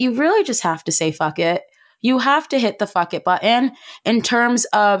you really just have to say fuck it. You have to hit the fuck it button in terms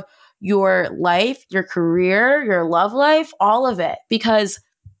of your life, your career, your love life, all of it, because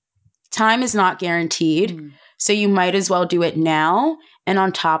time is not guaranteed. So you might as well do it now. And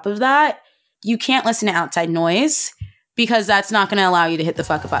on top of that, you can't listen to outside noise because that's not going to allow you to hit the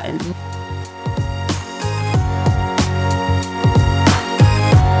fuck it button.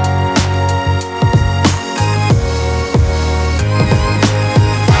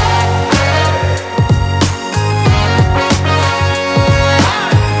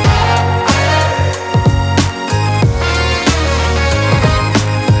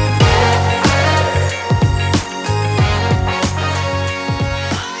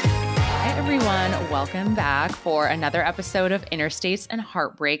 Welcome back for another episode of Interstates and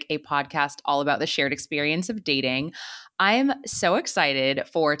Heartbreak, a podcast all about the shared experience of dating. I'm so excited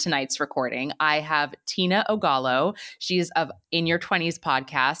for tonight's recording. I have Tina Ogallo. She's of In Your 20s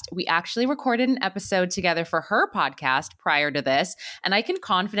podcast. We actually recorded an episode together for her podcast prior to this, and I can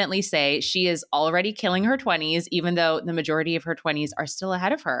confidently say she is already killing her 20s, even though the majority of her 20s are still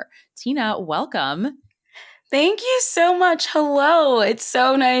ahead of her. Tina, welcome. Thank you so much. Hello. It's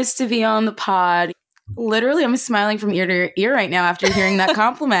so nice to be on the pod. Literally, I'm smiling from ear to ear right now after hearing that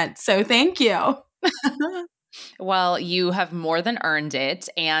compliment. So thank you. Well, you have more than earned it.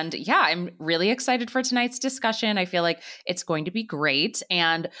 And yeah, I'm really excited for tonight's discussion. I feel like it's going to be great.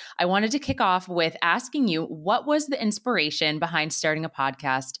 And I wanted to kick off with asking you, what was the inspiration behind starting a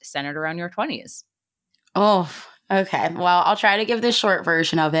podcast centered around your 20s? Oh, okay. Well, I'll try to give the short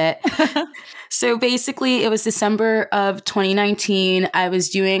version of it. So basically, it was December of 2019. I was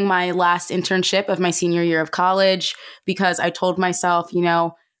doing my last internship of my senior year of college because I told myself,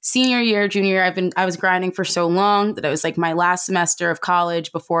 senior year, junior year, I was grinding for so long that it was like my last semester of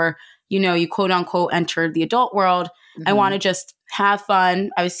college before, you quote unquote entered the adult world. Mm-hmm. I want to just have fun.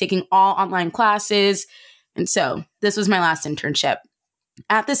 I was taking all online classes. And so this was my last internship.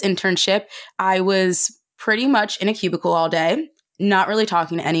 At this internship, I was pretty much in a cubicle all day, not really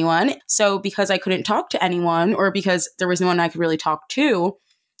talking to anyone. So because I couldn't talk to anyone, or because there was no one I could really talk to,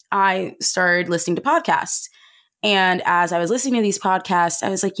 I started listening to podcasts. And as I was listening to these podcasts, I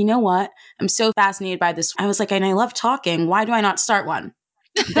was like, you know what? I'm so fascinated by this. I was like, and I love talking. Why do I not start one?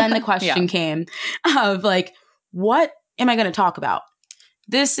 Then the question came of like, what am I going to talk about?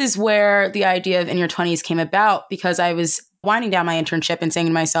 This is where the idea of In Your 20s came about, because I was winding down my internship and saying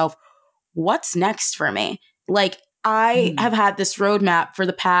to myself, what's next for me? Like, I have had this roadmap for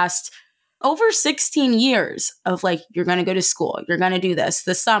the past over 16 years of like, you're going to go to school, you're going to do this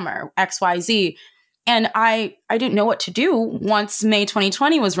summer, XYZ. And I didn't know what to do once May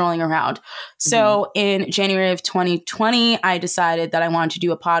 2020 was rolling around. So in January of 2020, I decided that I wanted to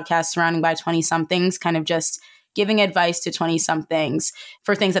do a podcast surrounding by 20-somethings, kind of just giving advice to 20-somethings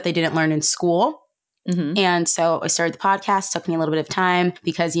for things that they didn't learn in school. Mm-hmm. And so I started the podcast. Took me a little bit of time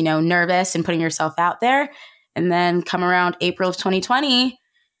because, nervous and putting yourself out there. And then come around April of 2020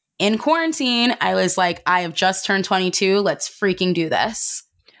 in quarantine, I was like, I have just turned 22. Let's freaking do this.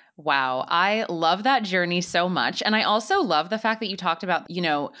 Wow. I love that journey so much. And I also love the fact that you talked about,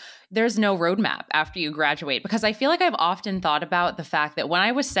 there's no roadmap after you graduate, because I feel like I've often thought about the fact that when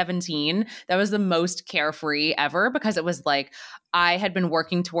I was 17, that was the most carefree ever, because it was like I had been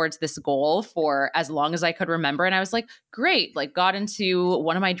working towards this goal for as long as I could remember. And I was like, great, like got into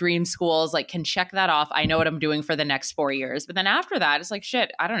one of my dream schools, like can check that off. I know what I'm doing for the next 4 years. But then after that, it's like,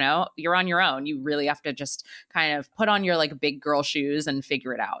 shit, I don't know. You're on your own. You really have to just kind of put on your like big girl shoes and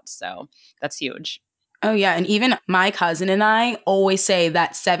figure it out. So that's huge. Oh, yeah. And even my cousin and I always say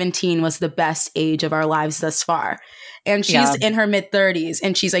that 17 was the best age of our lives thus far. And she's in her mid-30s.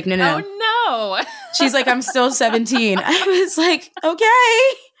 And she's like, no. Oh, no. She's like, I'm still 17. I was like,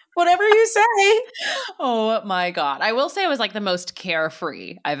 okay, whatever you say. Oh, my God. I will say I was like the most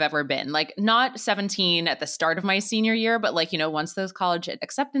carefree I've ever been. Like not 17 at the start of my senior year, but like, once those college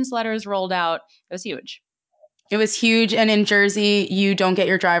acceptance letters rolled out, it was huge. It was huge. And in Jersey, you don't get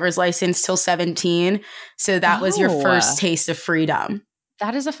your driver's license till 17. So that was your first taste of freedom.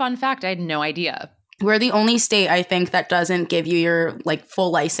 That is a fun fact. I had no idea. We're the only state, I think, that doesn't give you your like full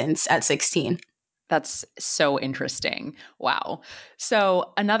license at 16. That's so interesting. Wow.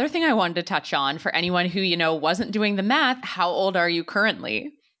 So another thing I wanted to touch on for anyone who, wasn't doing the math, how old are you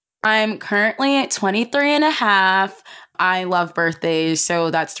currently? I'm currently at 23 and a half. I love birthdays,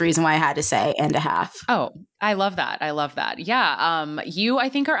 so that's the reason why I had to say and a half. Oh, I love that. I love that. Yeah. You, I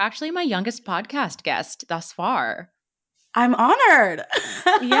think, are actually my youngest podcast guest thus far. I'm honored.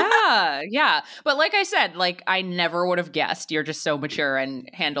 Yeah. But like I said, like I never would have guessed. You're just so mature and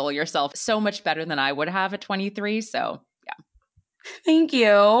handle yourself so much better than I would have at 23. So Thank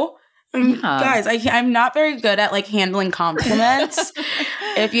you. Yeah. Guys, I'm not very good at like handling compliments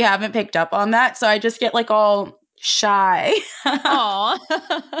if you haven't picked up on that. So I just get like all shy. Aw.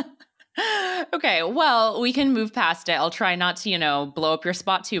 Okay, well, we can move past it. I'll try not to, blow up your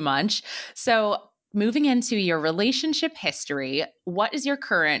spot too much. So, moving into your relationship history, what is your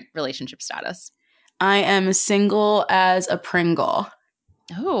current relationship status? I am single as a Pringle.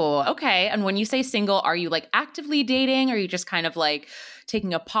 Oh, okay. And when you say single, are you like actively dating? Or are you just kind of like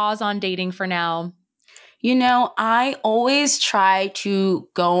taking a pause on dating for now? I always try to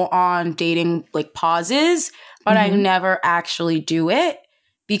go on dating like pauses, but I never actually do it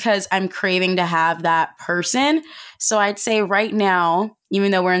because I'm craving to have that person. So I'd say right now,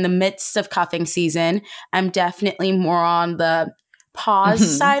 even though we're in the midst of cuffing season, I'm definitely more on the pause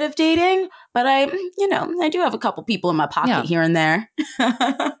Mhm. side of dating, but I do have a couple people in my Yeah. pocket here and there.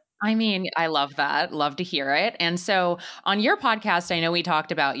 I mean, I love that. Love to hear it. And so on your podcast, I know we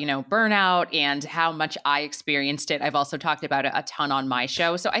talked about, burnout and how much I experienced it. I've also talked about it a ton on my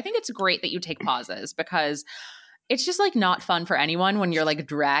show. So I think it's great that you take pauses because it's just like not fun for anyone when you're like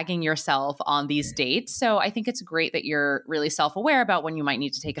dragging yourself on these dates. So I think it's great that you're really self-aware about when you might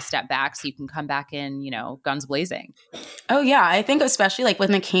need to take a step back so you can come back in, guns blazing. Oh, yeah. I think especially like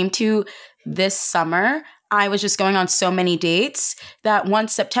when it came to this summer, I was just going on so many dates that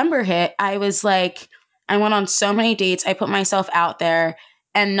once September hit, I was like, I went on so many dates. I put myself out there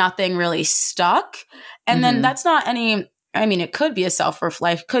and nothing really stuck. And then Mhm. that's not it could be a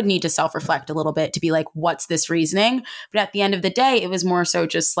self-reflect, could need to self-reflect a little bit to be like, what's this reasoning? But at the end of the day, it was more so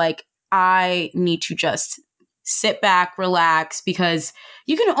just like, I need to just sit back, relax, because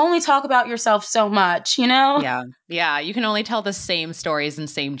you can only talk about yourself so much, you know? Yeah. Yeah. You can only tell the same stories and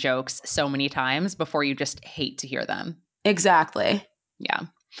same jokes so many times before you just hate to hear them. Exactly. Yeah.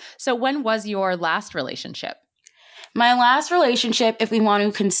 So when was your last relationship? My last relationship, if we want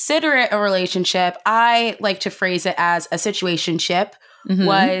to consider it a relationship, I like to phrase it as a situationship, Mm-hmm.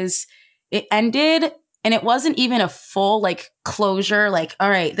 was it ended and it wasn't even a full like closure, like, all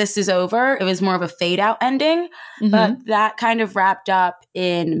right, this is over. It was more of a fade out ending, but Mm-hmm. that kind of wrapped up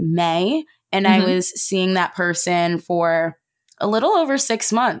in May. And I Mm-hmm. was seeing that person for a little over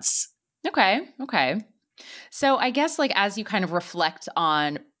 6 months. Okay. Okay. So I guess like as you kind of reflect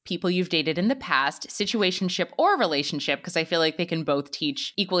on people you've dated in the past, situationship or relationship, because I feel like they can both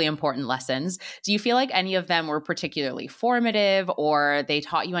teach equally important lessons. Do you feel like any of them were particularly formative or they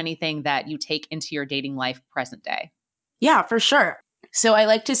taught you anything that you take into your dating life present day? Yeah, for sure. So I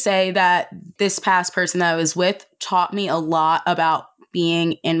like to say that this past person that I was with taught me a lot about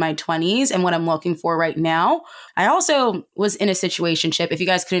being in my 20s and what I'm looking for right now. I also was in a situationship. If you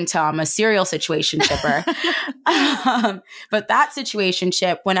guys couldn't tell, I'm a serial situationshipper. But that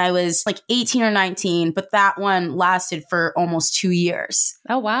situationship when I was like 18 or 19, but that one lasted for almost 2 years.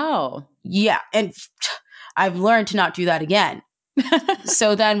 Oh, wow. Yeah. And I've learned to not do that again.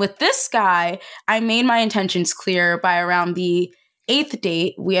 So then with this guy, I made my intentions clear by around the eighth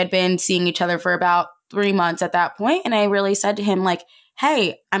date. We had been seeing each other for about 3 months at that point, and I really said to him, like,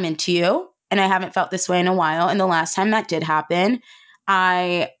 hey, I'm into you, and I haven't felt this way in a while. And the last time that did happen,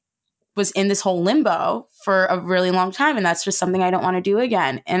 I was in this whole limbo for a really long time, and that's just something I don't want to do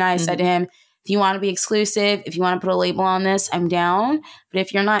again. And I said to Mhm. him, if you want to be exclusive, if you want to put a label on this, I'm down. But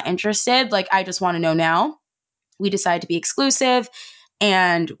if you're not interested, like, I just want to know now. We decided to be exclusive,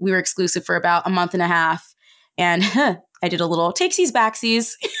 and we were exclusive for about a month and a half. And I did a little takesies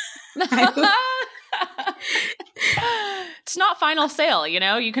backsies. It's not final sale,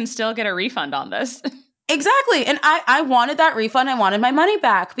 you can still get a refund on this. Exactly. And I wanted that refund. I wanted my money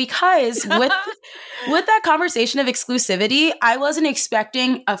back because with that conversation of exclusivity, I wasn't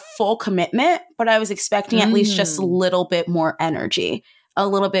expecting a full commitment, but I was expecting at least just a Mm. little bit more energy, a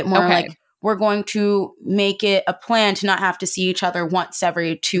little bit more Okay. like we're going to make it a plan to not have to see each other once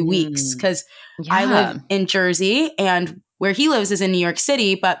every 2 weeks. Mm. Because I live Yeah. in Jersey and where he lives is in New York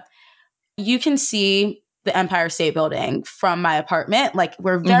City, but you can see the Empire State Building from my apartment. Like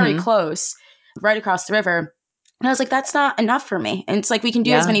we're very Mhm. close, right across the river. And I was like, that's not enough for me. And it's like, we can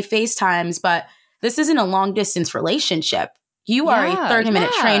do as Yeah. many FaceTimes, but this isn't a long distance relationship. You are a Yeah.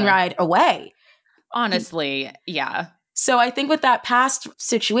 30-minute train Yeah. ride away. Honestly, yeah. So I think with that past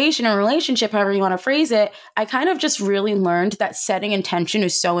situation or relationship, however you want to phrase it, I kind of just really learned that setting intention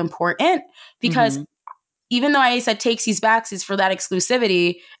is so important because Mhm. even though I said takes these backsies for that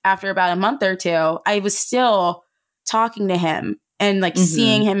exclusivity after about a month or two, I was still talking to him and like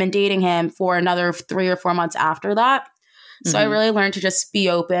seeing Mhm. him and dating him for another 3 or 4 months after that. So I Mhm. really learned to just be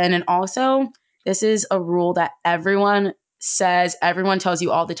open. And also, this is a rule that everyone says, everyone tells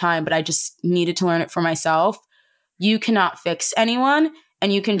you all the time, but I just needed to learn it for myself. you cannot fix anyone,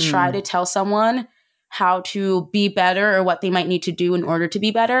 and you can try to tell someone how to be better or what they might need to do in order to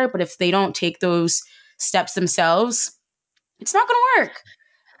be better. But if they don't take those steps themselves, it's not going to work.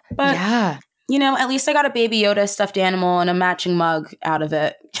 But, at least I got a Baby Yoda stuffed animal and a matching mug out of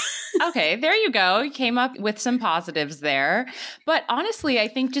it. Okay, there you go. You came up with some positives there. But honestly, I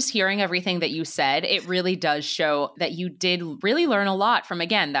think just hearing everything that you said, it really does show that you did really learn a lot from,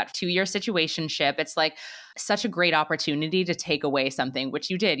 again, that 2-year situationship. It's like such a great opportunity to take away something, which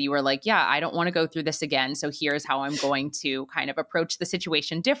you did. You were like, yeah, I don't want to go through this again. So here's how I'm going to kind of approach the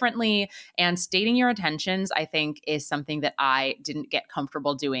situation differently. And stating your intentions, I think, is something that I didn't get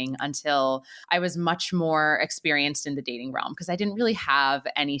comfortable doing until I was much more experienced in the dating realm, because I didn't really have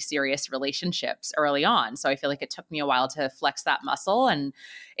any serious relationships early on. So I feel like it took me a while to flex that muscle. And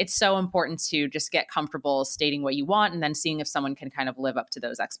it's so important to just get comfortable stating what you want and then seeing if someone can kind of live up to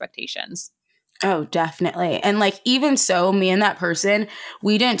those expectations. Oh, definitely. And like, even so, me and that person,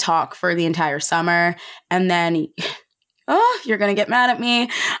 we didn't talk for the entire summer. And then, you're going to get mad at me.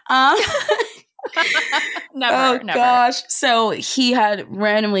 Never. Gosh. So he had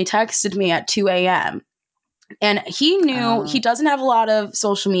randomly texted me at 2 a.m. And he knew he doesn't have a lot of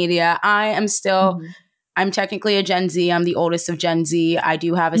social media. I am still, I'm technically a Gen Z. I'm the oldest of Gen Z. I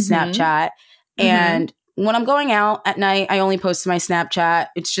do have a Snapchat. And when I'm going out at night, I only post to my Snapchat.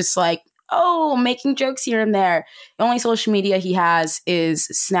 It's just like, making jokes here and there. The only social media he has is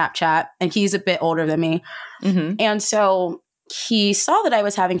Snapchat, and he's a bit older than me. And so he saw that I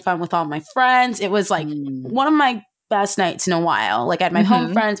was having fun with all my friends. It was like one of my best nights in a while. Like, I had my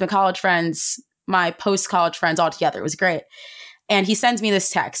home friends, my college friends, my post-college friends all together. It was great. And he sends me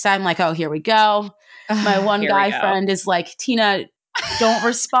this text. I'm like, oh, here we go. My one guy friend is like, Tina, don't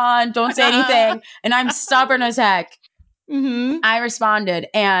respond. Don't say anything. And I'm stubborn as heck. I responded,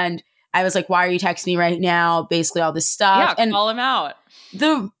 and I was like, why are you texting me right now? Basically all this stuff. Yeah, and call him out.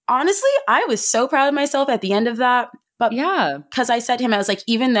 Honestly, I was so proud of myself at the end of that. But yeah, because I said to him, I was like,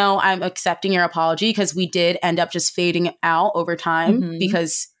 even though I'm accepting your apology, because we did end up just fading out over time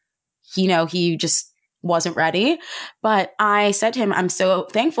because, he just wasn't ready. But I said to him, I'm so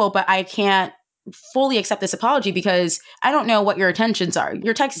thankful, but I can't fully accept this apology because I don't know what your intentions are.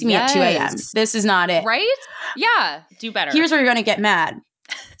 You're texting me at 2 a.m. This is not it. Right? Yeah. Do better. Here's where you're going to get mad.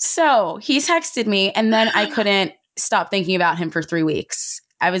 So he texted me, and then I couldn't stop thinking about him for 3 weeks.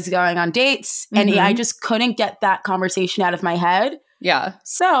 I was going on dates, and I just couldn't get that conversation out of my head. Yeah.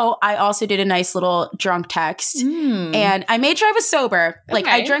 So I also did a nice little drunk text, and I made sure I was sober. Like,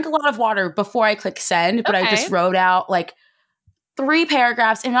 I drank a lot of water before I clicked send, but I just wrote out like 3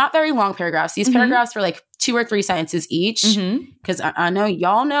 paragraphs, and not very long paragraphs. These paragraphs were like 2 or 3 sentences each, because I know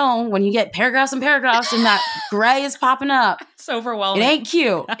y'all know when you get paragraphs and paragraphs and that gray is popping up. It's overwhelming. It ain't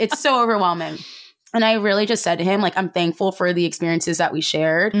cute. It's so overwhelming. And I really just said to him, like, I'm thankful for the experiences that we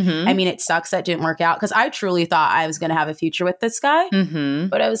shared. I mean, it sucks that didn't work out, because I truly thought I was going to have a future with this guy.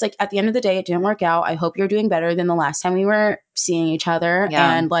 But I was like, at the end of the day, it didn't work out. I hope you're doing better than the last time we were seeing each other.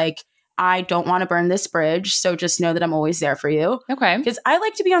 Yeah. And like, I don't want to burn this bridge. So just know that I'm always there for you. Okay. Because I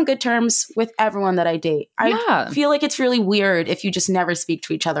like to be on good terms with everyone that I date. I feel like it's really weird if you just never speak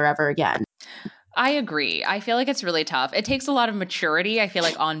to each other ever again. I agree. I feel like it's really tough. It takes a lot of maturity, I feel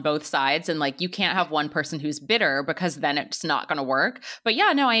like, on both sides. And like, you can't have one person who's bitter, because then it's not going to work. But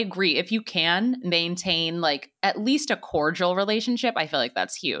yeah, no, I agree. If you can maintain like at least a cordial relationship, I feel like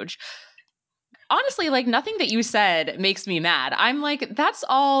that's huge. Honestly, like, nothing that you said makes me mad. I'm like, that's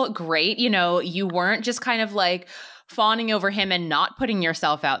all great. You weren't just kind of like fawning over him and not putting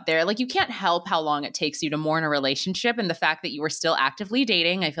yourself out there. Like, you can't help how long it takes you to mourn a relationship, and the fact that you were still actively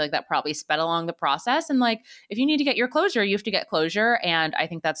dating, I feel like that probably sped along the process. And like, if you need to get your closure, you have to get closure. And I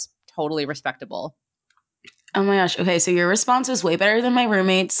think that's totally respectable. Oh my gosh. Okay. So your response was way better than my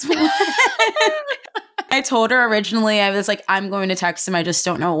roommate's. I told her originally, I was like, I'm going to text him. I just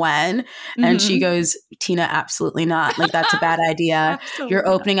don't know when. And she goes, Tina, absolutely not. Like, that's a bad idea. You're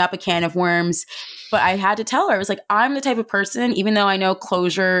opening up a can of worms. But I had to tell her, I was like, I'm the type of person, even though I know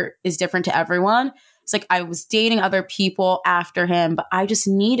closure is different to everyone. It's like, I was dating other people after him, but I just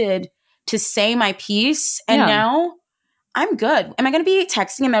needed to say my piece. And now I'm good. Am I going to be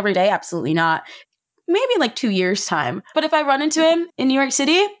texting him every day? Absolutely not. Maybe in like 2 years' time. But if I run into him in New York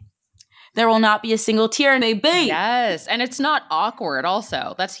City, there will not be a single tear, baby. Yes. And it's not awkward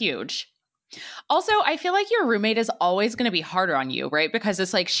also. That's huge. Also, I feel like your roommate is always going to be harder on you, right? Because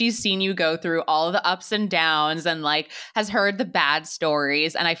it's like, she's seen you go through all of the ups and downs and like has heard the bad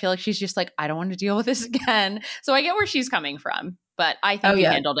stories. And I feel like she's just like, I don't want to deal with this again. So I get where she's coming from, but I think you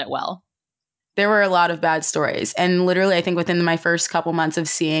handled it well. There were a lot of bad stories. And literally, I think within my first couple months of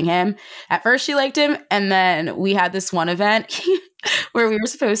seeing him, at first she liked him. And then we had this one event where we were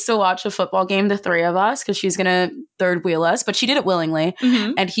supposed to watch a football game, the three of us, because she's going to third wheel us. But she did it willingly.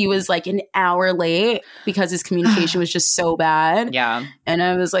 Mhm. And he was like an hour late because his communication was just so bad. Yeah. And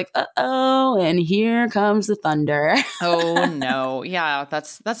I was like, uh-oh, and here comes the thunder. Oh, no. Yeah,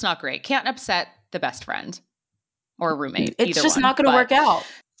 that's not great. Can't upset the best friend or roommate. It's just not going to work out.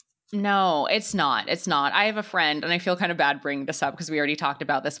 No, it's not. It's not. I have a friend, and I feel kind of bad bringing this up because we already talked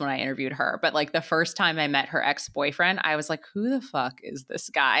about this when I interviewed her. But like the first time I met her ex-boyfriend, I was like, who the fuck is this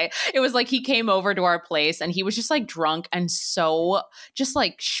guy? It was like he came over to our place and he was just like drunk and so just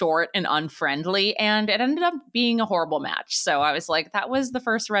like short and unfriendly. And it ended up being a horrible match. So I was like, that was the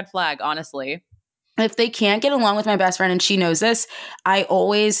first red flag, honestly. If they can't get along with my best friend, and she knows this, I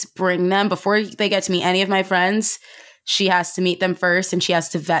always bring them before they get to meet any of my friends. She has to meet them first and she has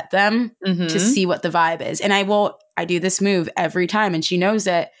to vet them to see what the vibe is. And I do this move every time and she knows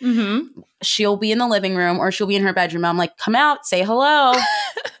it. She'll be in the living room or she'll be in her bedroom. I'm like, come out, say hello.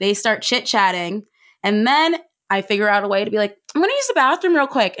 They start chit-chatting. And then I figure out a way to be like, I'm going to use the bathroom real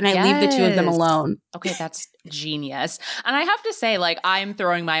quick. And I leave the two of them alone. Okay, that's genius. And I have to say, like, I'm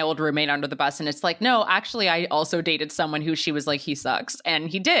throwing my old roommate under the bus. And it's like, no, actually, I also dated someone who she was like, he sucks. And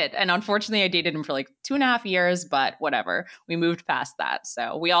he did. And unfortunately, I dated him for like 2.5 years, but whatever. We moved past that.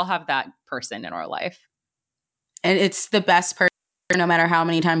 So we all have that person in our life. And it's the best person, no matter how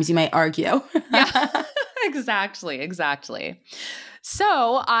many times you might argue. Yeah, exactly.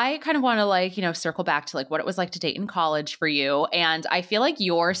 So I kind of want to like, circle back to like what it was like to date in college for you. And I feel like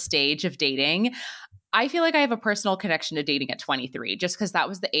your stage of dating, I feel like I have a personal connection to dating at 23, just because that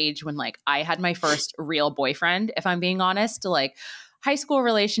was the age when like I had my first real boyfriend, if I'm being honest. Like high school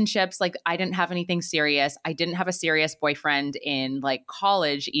relationships, like I didn't have anything serious. I didn't have a serious boyfriend in like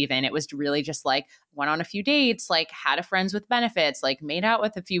college even. It was really just like went on a few dates, like had a friends with benefits, like made out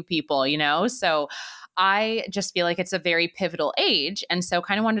with a few people, So I just feel like it's a very pivotal age. And so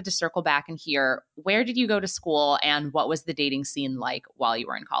kind of wanted to circle back and hear, where did you go to school and what was the dating scene like while you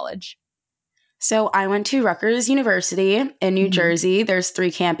were in college? So I went to Rutgers University in New Jersey. There's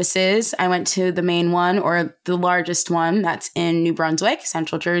 3 campuses. I went to the main one, or the largest one, that's in New Brunswick,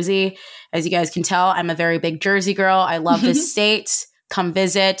 Central Jersey. As you guys can tell, I'm a very big Jersey girl. I love this state. Come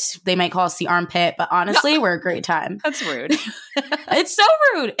visit. They might call us the armpit, but honestly, we're a great time. That's rude. It's so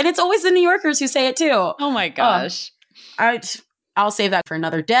rude. And it's always the New Yorkers who say it too. Oh my gosh. I'll save that for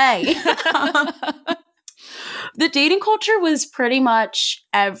another day. The dating culture was pretty much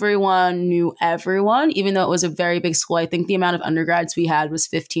everyone knew everyone, even though it was a very big school. I think the amount of undergrads we had was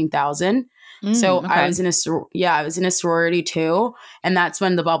 15,000. So okay. I was in a sorority too. And that's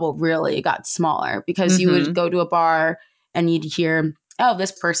when the bubble really got smaller because you would go to a bar and you'd hear, oh,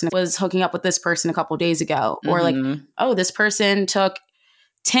 this person was hooking up with this person a couple days ago. Or like, oh, this person took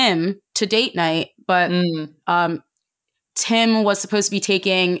Tim to date night, but Tim was supposed to be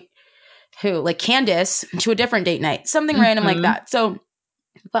taking like Candace to a different date night, something random like that. So,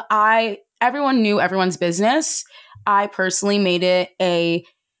 but everyone knew everyone's business. I personally made it a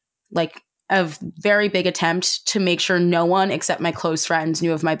very big attempt to make sure no one except my close friends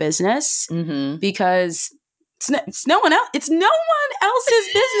knew of my business because it's no one else's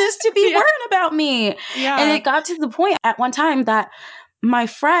business to be worrying about me. Yeah. And it got to the point at one time that my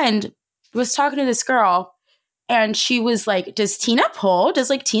friend was talking to this girl. And she was like, does Tina pull? Does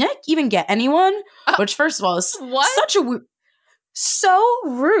like Tina even get anyone? Which first of all is such a so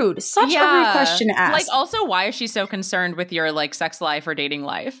rude. Such a rude question to ask. Like also, why is she so concerned with your like sex life or dating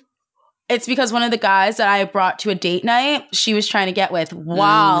life? It's because one of the guys that I brought to a date night, she was trying to get with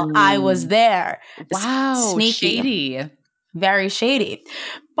while I was there. Wow. Sneaky. Shady. Very shady.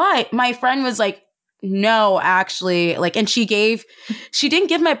 But my friend was like, no, actually, like, and she didn't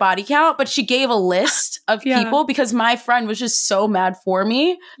give my body count, but she gave a list of people because my friend was just so mad for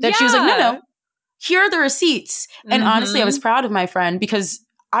me that she was like, no, here are the receipts. And honestly, I was proud of my friend because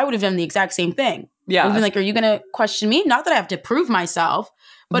I would have done the exact same thing. Yeah. I would have been like, are you going to question me? Not that I have to prove myself,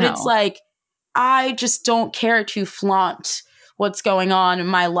 but it's like, I just don't care to flaunt what's going on in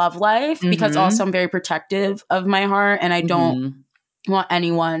my love life because also I'm very protective of my heart and I don't want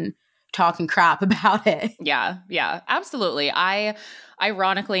anyone talking crap about it. Yeah, absolutely.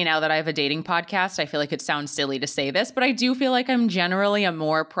 Ironically, now that I have a dating podcast, I feel like it sounds silly to say this, but I do feel like I'm generally a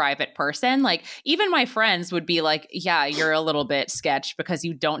more private person. Like even my friends would be like, yeah, you're a little bit sketch because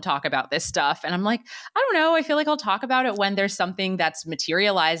you don't talk about this stuff. And I'm like, I don't know. I feel like I'll talk about it when there's something that's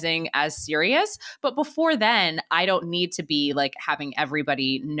materializing as serious. But before then, I don't need to be like having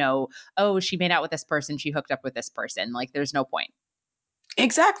everybody know, oh, she made out with this person. She hooked up with this person. Like there's no point.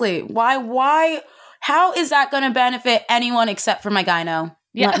 Exactly. Why? How is that going to benefit anyone except for my gyno?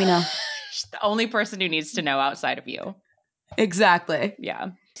 Yeah. Let me know. The only person who needs to know outside of you. Exactly.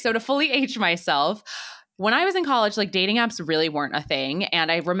 Yeah. So to fully age myself, when I was in college, like dating apps really weren't a thing.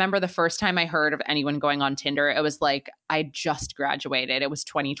 And I remember the first time I heard of anyone going on Tinder, it was like I just graduated. It was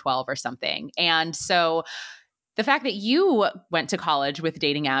 2012 or something. And so the fact that you went to college with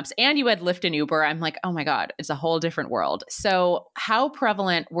dating apps and you had Lyft and Uber, I'm like, oh my God, it's a whole different world. So how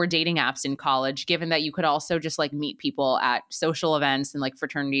prevalent were dating apps in college, given that you could also just like meet people at social events and like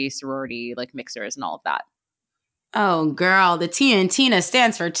fraternity, sorority, like mixers and all of that? Oh, girl, the T in Tina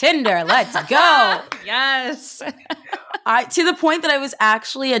stands for Tinder. Let's go. Yes. To the point that I was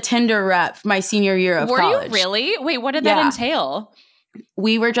actually a Tinder rep my senior year of college. Were you really? Wait, what did that entail?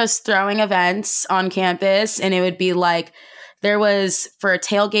 We were just throwing events on campus, and it would be like, there was, for a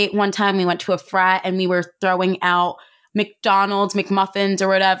tailgate one time, we went to a frat and we were throwing out McDonald's, McMuffins or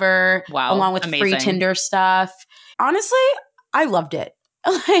whatever, along with free Tinder stuff. Honestly, I loved it.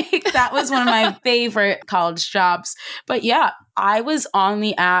 Like, that was one of my favorite college jobs. But yeah, I was on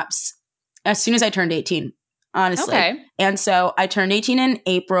the apps as soon as I turned 18, honestly. Okay. And so I turned 18 in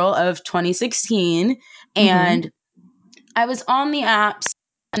April of 2016, and I was on the apps.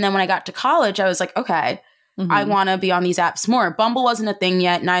 And then when I got to college, I was like, okay, I want to be on these apps more. Bumble wasn't a thing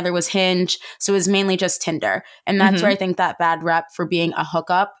yet. Neither was Hinge. So it was mainly just Tinder. And that's where I think that bad rep for being a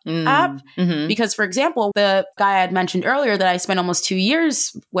hookup app. Because, for example, the guy I had mentioned earlier that I spent almost 2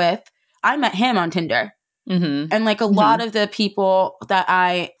 years with, I met him on Tinder. And like a lot of the people that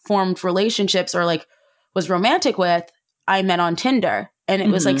I formed relationships or like was romantic with, I met on Tinder. And it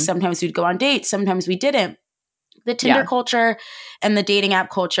was like sometimes we'd go on dates, sometimes we didn't. The Tinder culture and the dating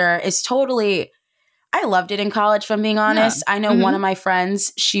app culture is totally, I loved it in college, if I'm being honest. I know one of my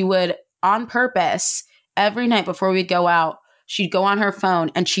friends, she would, on purpose, every night before we'd go out, she'd go on her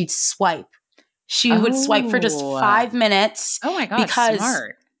phone and she'd swipe. She would swipe for just 5 minutes. Oh my God,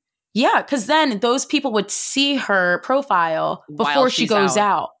 smart. Yeah, because then those people would see her profile before she goes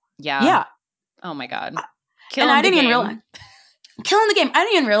out. Yeah. Oh my God. I didn't even realize. Killing the game. I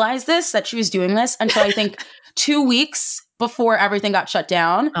didn't even realize that she was doing this until I think 2 weeks before everything got shut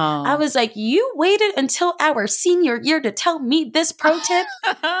down. I was like, you waited until our senior year to tell me this pro tip?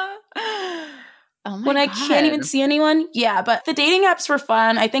 When I can't even see anyone? Yeah, but the dating apps were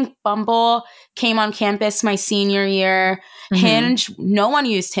fun. I think Bumble came on campus my senior year. Hinge, no one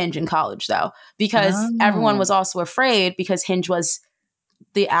used Hinge in college though, because everyone was also afraid because Hinge was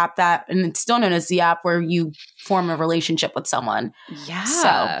the app that, and it's still known as the app where you form a relationship with someone. Yeah.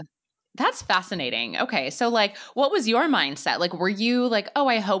 So that's fascinating. Okay. So like, what was your mindset? Like, were you like, oh,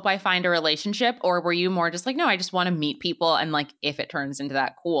 I hope I find a relationship? Or were you more just like, no, I just want to meet people. And like, if it turns into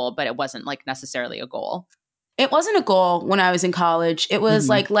that, cool, but it wasn't like necessarily a goal. It wasn't a goal when I was in college. It was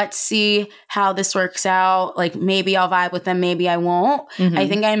like, let's see how this works out. Like, maybe I'll vibe with them. Maybe I won't. I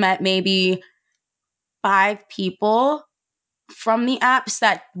think I met maybe 5 people from the apps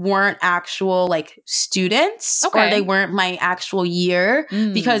that weren't actual like students or they weren't my actual year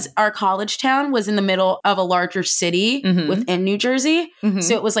because our college town was in the middle of a larger city within New Jersey.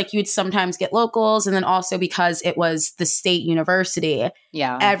 So it was like you would sometimes get locals, and then also because it was the state university,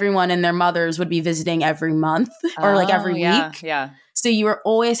 everyone and their mothers would be visiting every month or like every week. Yeah. So you were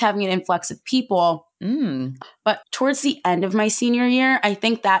always having an influx of people. But towards the end of my senior year, I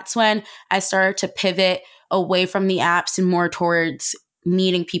think that's when I started to pivot away from the apps and more towards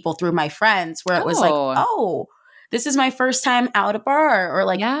meeting people through my friends, where it was like, oh, this is my first time out at a bar, or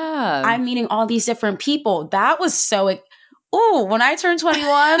like, I'm meeting all these different people. That was so, when I turned 21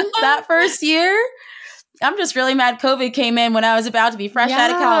 that first year, I'm just really mad COVID came in when I was about to be fresh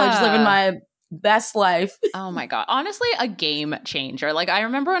out of college, living my best life. Oh my God. Honestly, a game changer. Like, I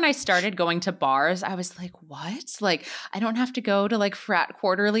remember when I started going to bars, I was like, what? Like, I don't have to go to like frat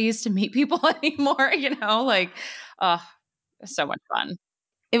quarterlies to meet people anymore, you know? Like, so much fun.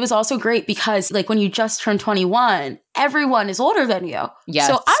 It was also great because like when you just turn 21, everyone is older than you. Yes.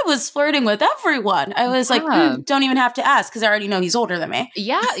 So I was flirting with everyone. I was like, don't even have to ask because I already know he's older than me.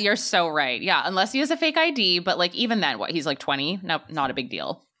 Yeah, you're so right. Yeah, unless he has a fake ID. But like even then, what, he's like 20? Nope, not a big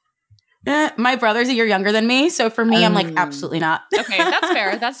deal. My brother's a year younger than me. So for me, I'm like, absolutely not. Okay, that's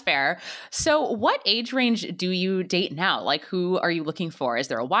fair. That's fair. So what age range do you date now? Like, who are you looking for? Is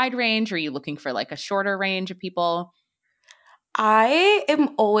there a wide range? Or are you looking for like a shorter range of people? I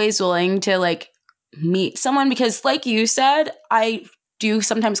am always willing to like meet someone because like you said, I do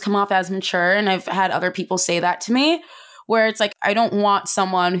sometimes come off as mature, and I've had other people say that to me, where it's like, I don't want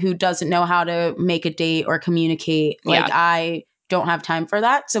someone who doesn't know how to make a date or communicate. Like I don't have time for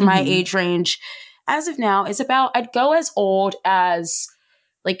that. So my age range as of now is about, I'd go as old as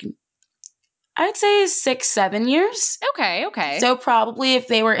like, I'd say 6, 7 years. Okay. So probably if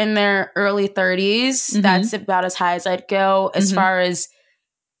they were in their early 30s, that's about as high as I'd go. As far as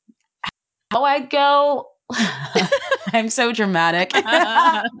how I'd go, I'm so dramatic.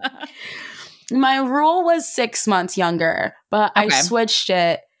 My rule was 6 months younger, but I switched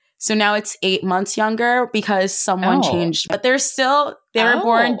it. So now it's 8 months younger because someone changed. But they were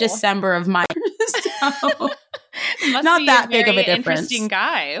born December of my so not that big of a difference. Interesting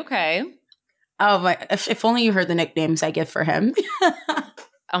guy. Okay. Oh my! If only you heard the nicknames I give for him.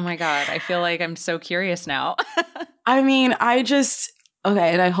 Oh my God. I feel like I'm so curious now. I mean,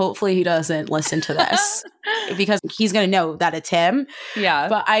 and hopefully he doesn't listen to this because he's going to know that it's him. Yeah.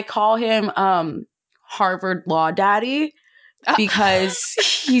 But I call him Harvard Law Daddy because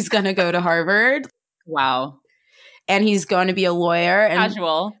he's going to go to Harvard. Wow. And he's going to be a lawyer. And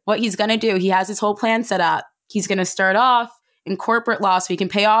casual. What he's going to do, he has his whole plan set up. He's going to start off in corporate law so he can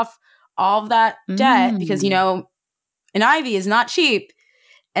pay off all of that debt because, an Ivy is not cheap.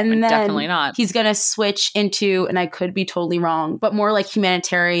 And then definitely not. He's going to switch into, and I could be totally wrong, but more like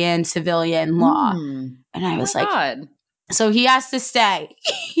humanitarian, civilian law. And I was like, God. So he has to stay.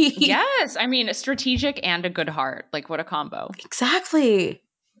 Yes. I mean, strategic and a good heart. Like, what a combo. Exactly.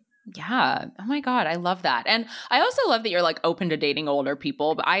 Yeah. Oh my God. I love that. And I also love that you're like open to dating older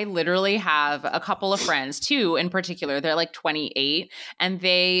people. But I literally have a couple of friends, two in particular. They're like 28. And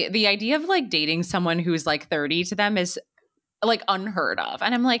the idea of like dating someone who's like 30 to them is like unheard of.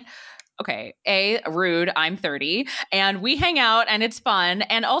 And I'm like, okay, rude, I'm 30 and we hang out and it's fun.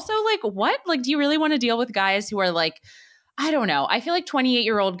 And also like, what? Like, do you really want to deal with guys who are like, I don't know. I feel like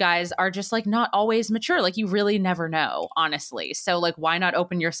 28-year-old guys are just like not always mature. Like you really never know, honestly. So like, why not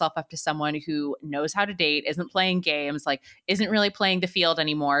open yourself up to someone who knows how to date, isn't playing games, like isn't really playing the field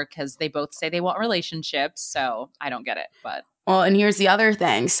anymore because they both say they want relationships. So I don't get it, but. Well, and here's the other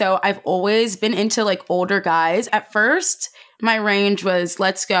thing. So I've always been into like older guys. At first, my range was,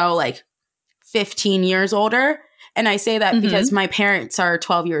 let's go like 15 years older. And I say that because my parents are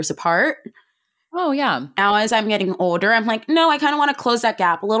 12 years apart. Oh, yeah. Now, as I'm getting older, I'm like, no, I kind of want to close that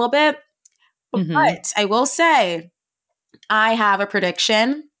gap a little bit. But I will say, I have a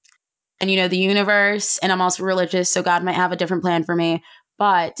prediction. And, the universe, and I'm also religious, so God might have a different plan for me.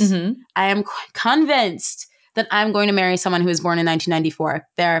 But I am convinced that I'm going to marry someone who was born in 1994.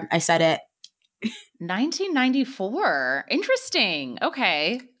 There, I said it. 1994. Interesting.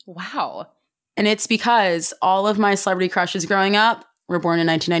 Okay. Wow. And it's because all of my celebrity crushes growing up were born in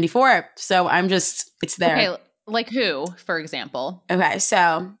 1994. So it's there. Okay. Like who, for example? Okay.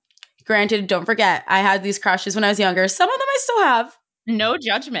 So granted, don't forget, I had these crushes when I was younger. Some of them I still have. No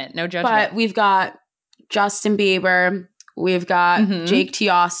judgment. But we've got Justin Bieber. We've got Jake T.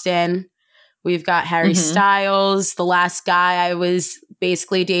 Austin. We've got Harry Styles. The last guy I was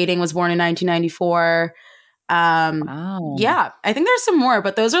basically dating was born in 1994. Wow. Yeah, I think there's some more,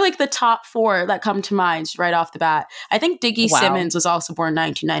 but those are like the top 4 that come to mind right off the bat. I think Diggy Simmons was also born in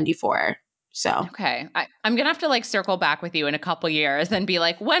 1994. So okay, I'm gonna have to like circle back with you in a couple years and be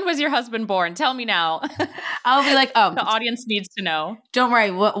like, when was your husband born? Tell me now. I'll be like, oh, the audience needs to know. Don't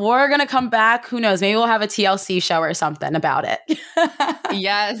worry, we're gonna come back. Who knows? Maybe we'll have a TLC show or something about it.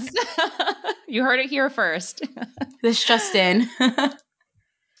 Yes, you heard it here first. This just in.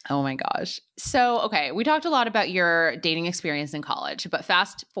 Oh my gosh. So, okay, we talked a lot about your dating experience in college, but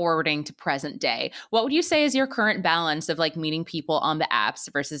fast forwarding to present day, what would you say is your current balance of like meeting people on the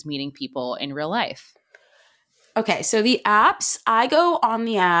apps versus meeting people in real life? Okay, so the apps, I go on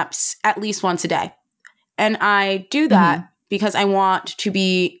the apps at least once a day. And I do that because I want to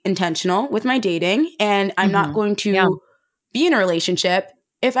be intentional with my dating, and I'm not going to be in a relationship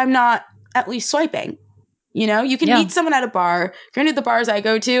if I'm not at least swiping. You can meet someone at a bar. Granted, the bars I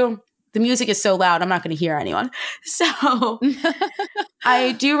go to, the music is so loud, I'm not going to hear anyone. So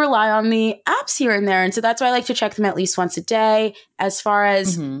I do rely on the apps here and there. And so that's why I like to check them at least once a day. As far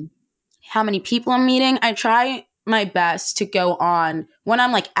as how many people I'm meeting, I try my best to go on, when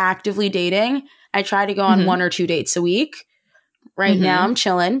I'm like actively dating, I try to go on 1 or 2 dates a week. Right now I'm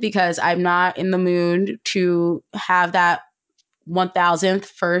chilling because I'm not in the mood to have that 1000th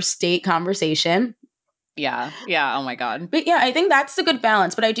first date conversation. Yeah. Yeah. Oh my God. But yeah, I think that's the good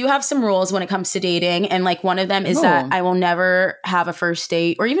balance. But I do have some rules when it comes to dating. And like one of them is that I will never have a first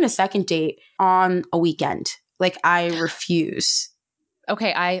date or even a second date on a weekend. Like I refuse.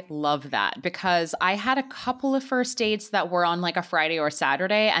 Okay, I love that because I had a couple of first dates that were on like a Friday or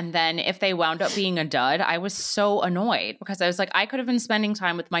Saturday. And then if they wound up being a dud, I was so annoyed because I was like, I could have been spending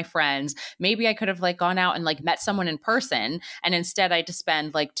time with my friends. Maybe I could have like gone out and like met someone in person. And instead, I had to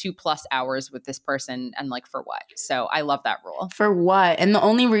spend like 2+ hours with this person. And like, for what? So I love that rule. For what? And the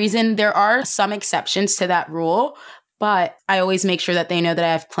only reason, there are some exceptions to that rule, but I always make sure that they know that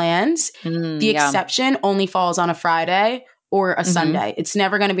I have plans. The Yeah. exception only falls on a Friday or a Sunday. It's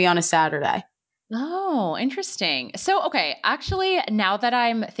never going to be on a Saturday. Oh, interesting. So, okay, actually, now that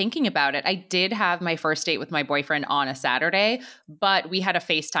I'm thinking about it, I did have my first date with my boyfriend on a Saturday, but we had a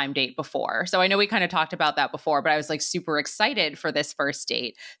FaceTime date before. So I know we kind of talked about that before, but I was like super excited for this first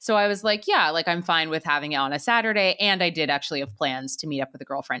date. So I was like, yeah, like I'm fine with having it on a Saturday. And I did actually have plans to meet up with a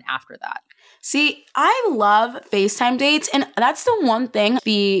girlfriend after that. See, I love FaceTime dates. And that's the one thing,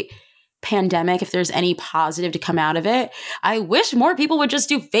 the pandemic, if there's any positive to come out of it, I wish more people would just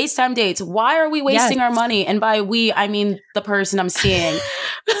do FaceTime dates. Why are we wasting our money? And by we, I mean the person I'm seeing.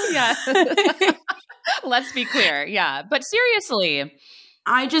 Yeah. Let's be clear. Yeah. But seriously,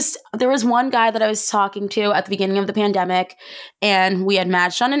 there was one guy that I was talking to at the beginning of the pandemic, and we had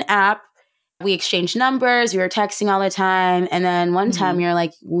matched on an app. We exchanged numbers. We were texting all the time. And then one time we were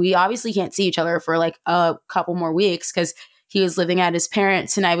like, we obviously can't see each other for like a couple more weeks because he was living at his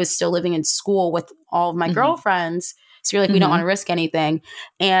parents and I was still living in school with all of my girlfriends. So you're like, we don't want to risk anything.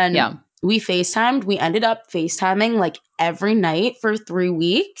 And we FaceTimed. We ended up FaceTiming like every night for 3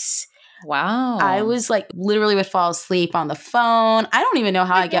 weeks. Wow. I was like, literally would fall asleep on the phone. I don't even know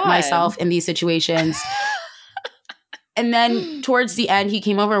how I get myself in these situations. And then towards the end, he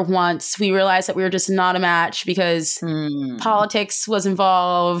came over once. We realized that we were just not a match because politics was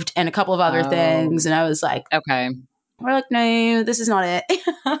involved and a couple of other things. And I was like, okay. We're like, no, this is not it.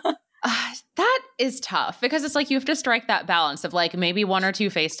 That is tough because it's like you have to strike that balance of like maybe 1 or 2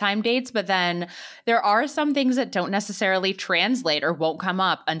 FaceTime dates, but then there are some things that don't necessarily translate or won't come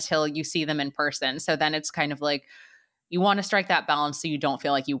up until you see them in person. So then it's kind of like you want to strike that balance so you don't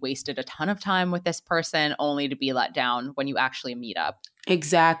feel like you wasted a ton of time with this person only to be let down when you actually meet up.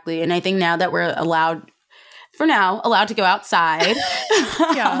 Exactly. And I think now that we're allowed to go outside.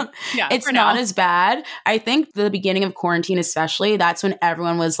 Yeah, it's not as bad. I think the beginning of quarantine, especially, that's when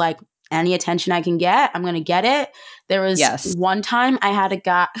everyone was like, any attention I can get, I'm going to get it. There was one time I had a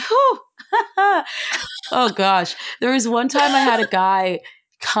guy. Oh gosh. There was one time I had a guy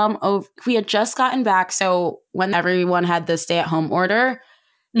come over. We had just gotten back. So when everyone had the stay-at-home order,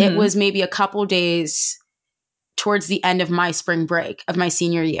 it was maybe a couple days towards the end of my spring break of my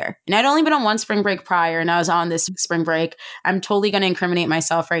senior year. And I'd only been on one spring break prior and I was on this spring break. I'm totally going to incriminate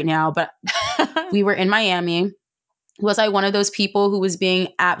myself right now, but we were in Miami. Was I one of those people who was being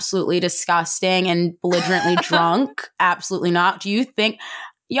absolutely disgusting and belligerently drunk? Absolutely not. Do you think,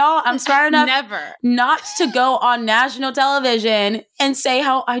 y'all, I'm smart enough not to go on national television and say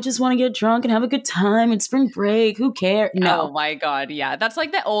how I just want to get drunk and have a good time and spring break. Who cares? No. Oh my God. Yeah. That's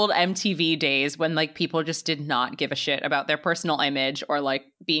like the old MTV days when like people just did not give a shit about their personal image or like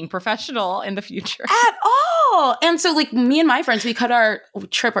being professional in the future. At all. And so like me and my friends, we cut our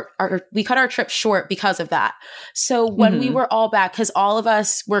trip short because of that. So when we were all back, because all of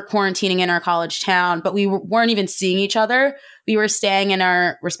us were quarantining in our college town, but we weren't even seeing each other. We were staying in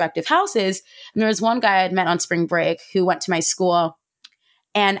our respective houses. And there was one guy I had met on spring break who went to my school.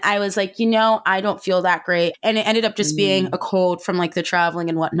 And I was like, I don't feel that great. And it ended up just being a cold from like the traveling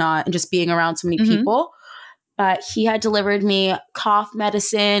and whatnot and just being around so many people. But he had delivered me cough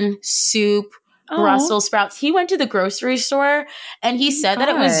medicine, soup, Brussels sprouts. He went to the grocery store and he said that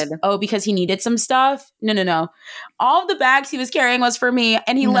it was, because he needed some stuff. No. All of the bags he was carrying was for me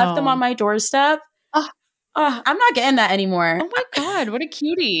and he left them on my doorstep. I'm not getting that anymore. Oh my God, what a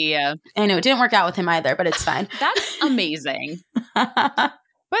cutie. I know, it didn't work out with him either, but it's fine. That's amazing.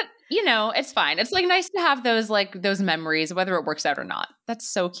 But, it's fine. It's like nice to have those memories, whether it works out or not. That's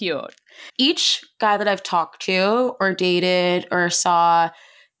so cute. Each guy that I've talked to or dated or saw,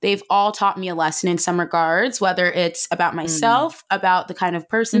 they've all taught me a lesson in some regards, whether it's about myself, about the kind of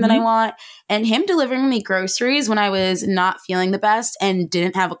person that I want, and him delivering me groceries when I was not feeling the best and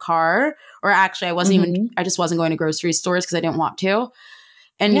didn't have a car, or actually I just wasn't going to grocery stores because I didn't want to.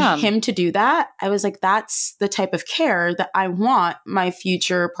 And him to do that, I was like, that's the type of care that I want my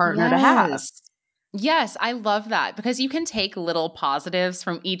future partner to have. Yes, I love that because you can take little positives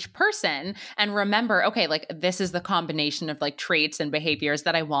from each person and remember, okay, like this is the combination of like traits and behaviors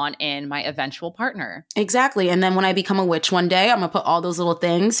that I want in my eventual partner. Exactly. And then when I become a witch one day, I'm going to put all those little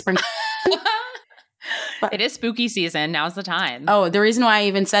things. It is spooky season. Now's the time. Oh, the reason why I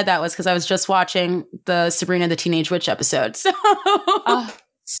even said that was because I was just watching the Sabrina the Teenage Witch episode. So,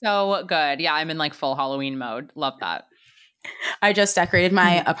 so good. Yeah, I'm in like full Halloween mode. Love that. I just decorated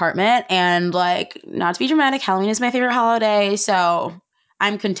my apartment, and like, not to be dramatic, Halloween is my favorite holiday, so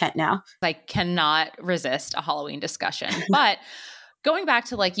I'm content now. I cannot resist a Halloween discussion. But going back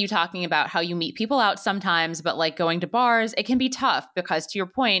to like you talking about how you meet people out sometimes, but like going to bars, it can be tough because, to your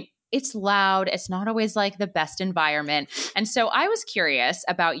point, it's loud. It's not always like the best environment. And so I was curious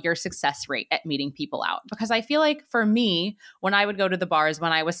about your success rate at meeting people out, because I feel like for me, when I would go to the bars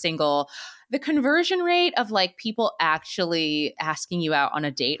when I was single, the conversion rate of like people actually asking you out on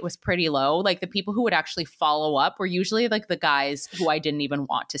a date was pretty low. Like the people who would actually follow up were usually like the guys who I didn't even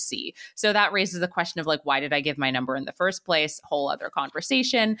want to see. So that raises the question of like, why did I give my number in the first place? Whole other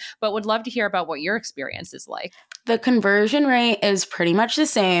conversation, but would love to hear about what your experience is like. The conversion rate is pretty much the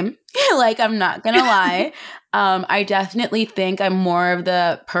same. Like, I'm not going to lie. I definitely think I'm more of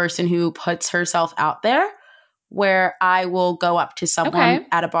the person who puts herself out there, where I will go up to someone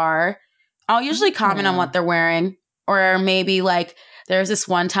at a bar. I'll usually comment on what they're wearing, or maybe like there's this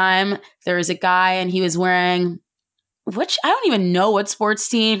one time there was a guy and he was wearing, which I don't even know what sports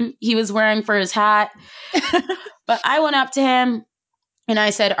team he was wearing for his hat, but I went up to him and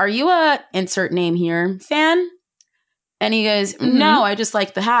I said, "Are you a insert name here fan?" And he goes, "No, I just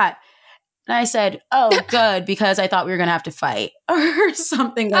like the hat." And I said, "Oh, good, because I thought we were going to have to fight," or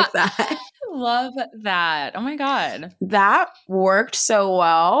something like that. Love that. Oh my God. That worked so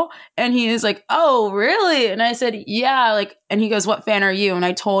well. And he was like, "Oh, really?" And I said, "Yeah." Like, and he goes, "What fan are you?" And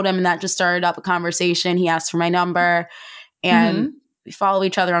I told him, and that just started up a conversation. He asked for my number, and we follow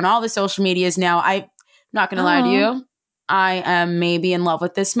each other on all the social medias now. I'm not going to lie to you. I am maybe in love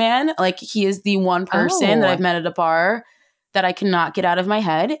with this man. Like, he is the one person that I've met at a bar that I cannot get out of my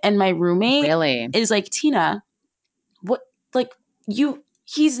head. And my roommate is like, "Tina, what, like,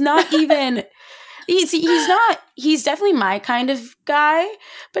 he's not even, he's not, he's definitely my kind of guy."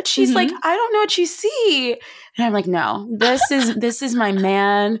 But she's like, "I don't know what you see." And I'm like, "No, this is my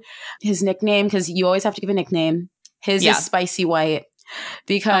man." His nickname, because you always have to give a nickname. His is Spicy White,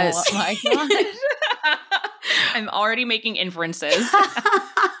 because oh my God. I'm already making inferences.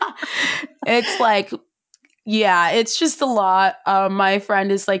 It's like, yeah, it's just a lot. My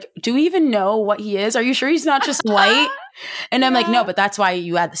friend is like, "Do we even know what he is? Are you sure he's not just white?" And I'm like, "No, but that's why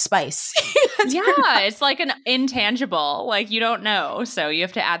you add the spice." It's like an intangible, like you don't know. So you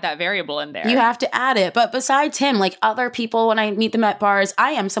have to add that variable in there. You have to add it. But besides him, like other people, when I meet them at bars,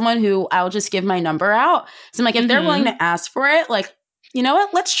 I am someone who I'll just give my number out. So I'm like, if they're willing to ask for it, like, you know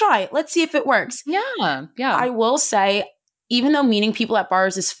what? Let's try it. Let's see if it works. Yeah. I will say, even though meeting people at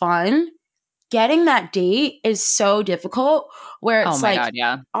bars is fun, getting that date is so difficult, where it's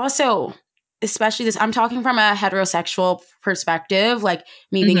also, especially this, I'm talking from a heterosexual perspective, like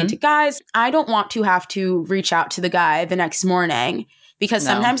me being into guys, I don't want to have to reach out to the guy the next morning, because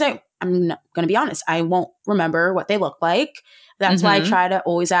sometimes I'm going to be honest, I won't remember what they look like. That's why I try to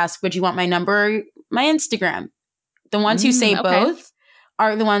always ask, "Would you want my number, my Instagram?" The ones who say both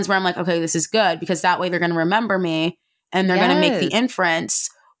are the ones where I'm like, okay, this is good, because that way they're going to remember me and they're going to make the inference.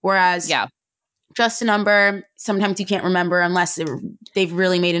 Whereas just a number, sometimes you can't remember unless they've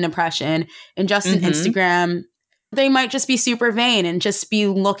really made an impression. And just an Instagram, they might just be super vain and just be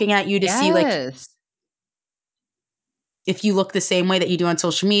looking at you to see like if you look the same way that you do on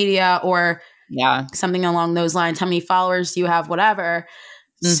social media, or something along those lines. How many followers do you have? Whatever.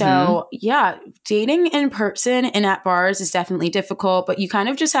 So dating in person and at bars is definitely difficult, but you kind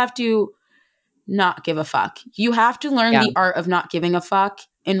of just have to not give a fuck. You have to learn the art of not giving a fuck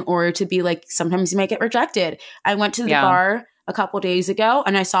in order to be like, sometimes you might get rejected. I went to the bar a couple days ago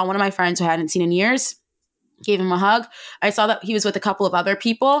and I saw one of my friends who I hadn't seen in years, gave him a hug. I saw that he was with a couple of other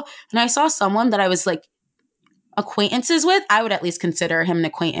people, and I saw someone that I was like acquaintances with. I would at least consider him an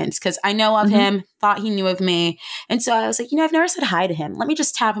acquaintance because I know of him, thought he knew of me. And so I was like, I've never said hi to him. Let me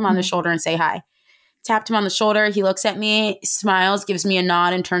just tap him on the shoulder and say hi. Tapped him on the shoulder. He looks at me, smiles, gives me a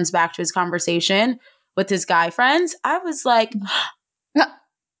nod, and turns back to his conversation with his guy friends. I was like,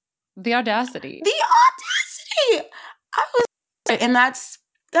 the audacity. And that's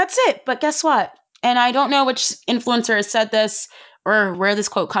it. But guess what? And I don't know which influencer has said this or where this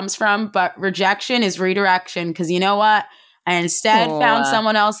quote comes from, but rejection is redirection. Because you know what? I instead found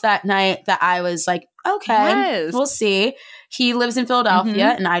someone else that night that I was like, okay, we'll see. He lives in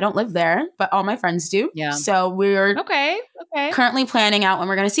Philadelphia and I don't live there, but all my friends do. Yeah. So we're currently planning out when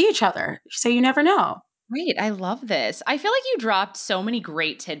we're going to see each other. So you never know. Great. I love this. I feel like you dropped so many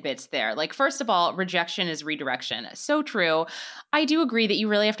great tidbits there. Like, first of all, rejection is redirection. So true. I do agree that you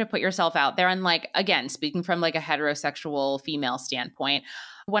really have to put yourself out there. And like, again, speaking from like a heterosexual female standpoint,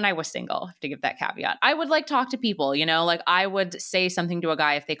 when I was single, to give that caveat, I would like talk to people, like I would say something to a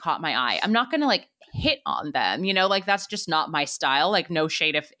guy if they caught my eye. I'm not going to like hit on them, like that's just not my style. Like, no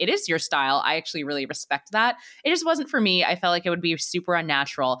shade if it is your style. I actually really respect that. It just wasn't for me. I felt like it would be super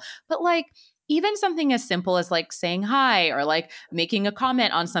unnatural. But like, even something as simple as like saying hi or like making a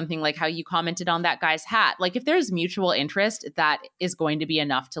comment on something like how you commented on that guy's hat. Like if there's mutual interest, that is going to be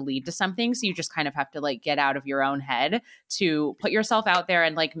enough to lead to something. So you just kind of have to like get out of your own head to put yourself out there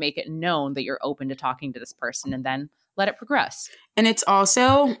and like make it known that you're open to talking to this person and then let it progress. And it's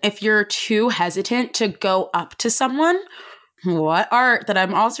also, if you're too hesitant to go up to someone, what art that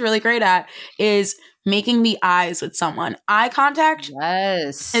I'm also really great at is making the eyes with someone. Eye contact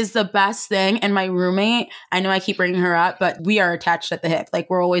is the best thing. And my roommate, I know I keep bringing her up, but we are attached at the hip. Like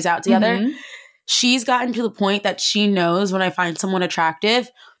we're always out together. Mm-hmm. She's gotten to the point that she knows when I find someone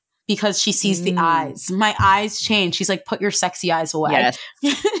attractive because she sees the eyes. My eyes change. She's like, put your sexy eyes away.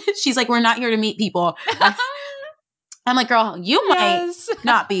 Yes. She's like, we're not here to meet people. I'm like, girl, you might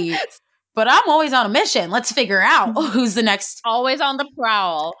not be, but I'm always on a mission. Let's figure out who's the next. Always on the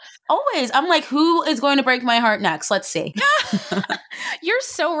prowl. Always. I'm like, who is going to break my heart next? Let's see. You're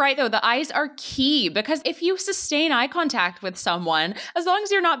so right, though. The eyes are key because if you sustain eye contact with someone, as long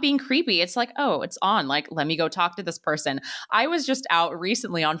as you're not being creepy, it's like, oh, it's on. Like, let me go talk to this person. I was just out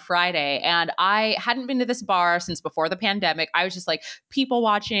recently on Friday and I hadn't been to this bar since before the pandemic. I was just like people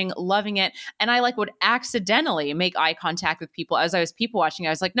watching, loving it. And I like would accidentally make eye contact with people as I was people watching. I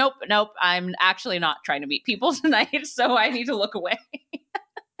was like, nope, I'm actually not trying to meet people tonight. So I need to look away.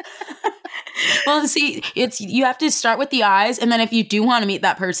 Well, see, you have to start with the eyes, and then if you do want to meet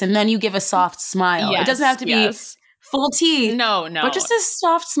that person, then you give a soft smile. It doesn't have to be full teeth. No. But just a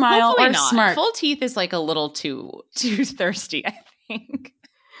soft smile. Hopefully or not. Smirk. Full teeth is like a little too thirsty, I think.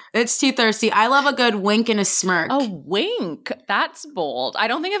 It's too thirsty. I love a good wink and a smirk. A wink? That's bold. I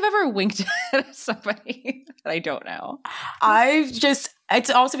don't think I've ever winked at somebody that I don't know. It's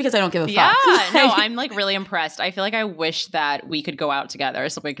also because I don't give a fuck. Yeah, no, I'm like really impressed. I feel like I wish that we could go out together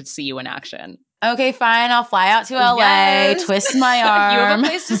so we could see you in action. Okay, fine. I'll fly out to LA, twist my arm. You have a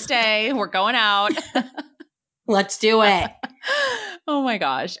place to stay. We're going out. Let's do it. Oh my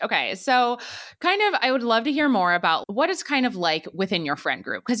gosh. Okay. So I would love to hear more about what it's kind of like within your friend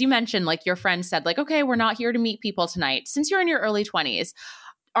group. Because you mentioned like your friend said like, okay, we're not here to meet people tonight. Since you're in your early 20s,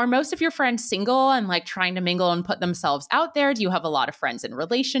 are most of your friends single and like trying to mingle and put themselves out there? Do you have a lot of friends in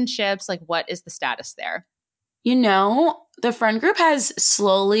relationships? Like what is the status there? The friend group has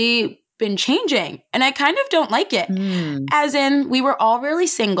slowly been changing and I kind of don't like it. As in, we were all really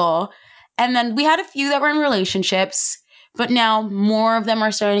single and then we had a few that were in relationships, but now more of them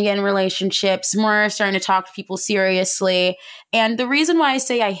are starting to get in relationships, more are starting to talk to people seriously. And the reason why I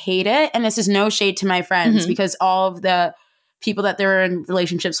say I hate it, and this is no shade to my friends, because all of the people that they're in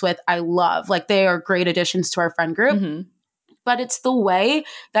relationships with, I love. Like they are great additions to our friend group. But it's the way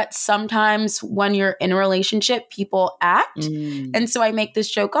that sometimes when you're in a relationship, people act. And so I make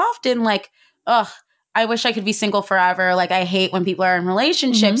this joke often like, ugh, I wish I could be single forever. Like I hate when people are in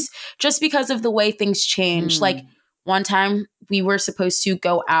relationships just because of the way things change. Like one time we were supposed to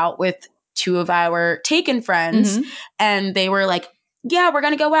go out with two of our Taken friends and they were like, yeah, we're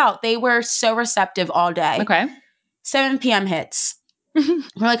going to go out. They were so receptive all day. Okay. 7 p.m. hits. We're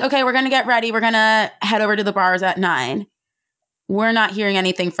like, okay, we're going to get ready. We're going to head over to the bars at 9. We're not hearing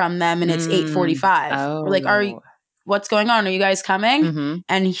anything from them and it's 8:45. Oh. We're like, what's going on? Are you guys coming?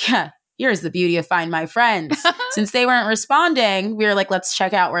 And yeah, here's the beauty of Find My Friends. Since they weren't responding, we were like, let's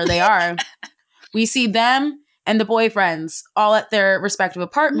check out where they are. We see them and the boyfriends all at their respective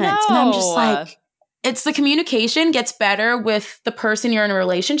apartments. No. And I'm just like, it's the communication gets better with the person you're in a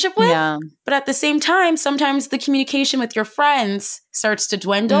relationship with. Yeah. But at the same time, sometimes the communication with your friends starts to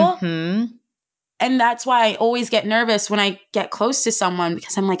dwindle. And that's why I always get nervous when I get close to someone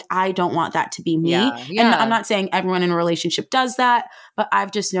because I'm like, I don't want that to be me. Yeah. And I'm not saying everyone in a relationship does that, but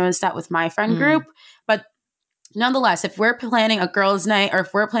I've just noticed that with my friend group. But nonetheless, if we're planning a girls' night or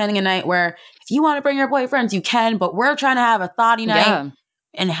if we're planning a night where if you want to bring your boyfriends, you can, but we're trying to have a thotty night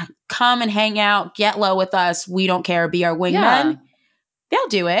and come and hang out, get low with us. We don't care. Be our wingmen. Yeah. They'll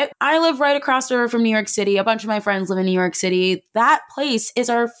do it. I live right across the river from New York City. A bunch of my friends live in New York City. That place is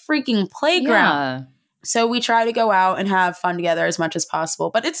our freaking playground. Yeah. So we try to go out and have fun together as much as possible.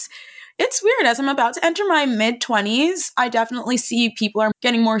 But it's weird. As I'm about to enter my mid-20s, I definitely see people are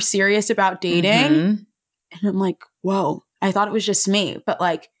getting more serious about dating. And I'm like, whoa, I thought it was just me. But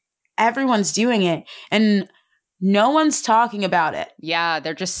like everyone's doing it and no one's talking about it. Yeah,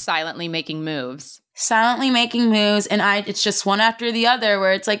 they're just silently making moves. And it's just one after the other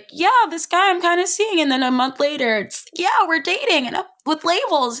where it's like, yeah, this guy I'm kind of seeing, and then a month later it's yeah, we're dating and with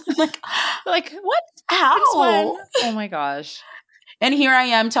labels. I'm like what? How? Oh my gosh. And here I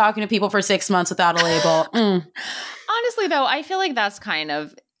am talking to people for 6 months without a label. Honestly though, I feel like that's kind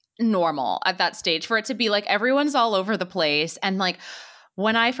of normal at that stage for it to be like everyone's all over the place. And like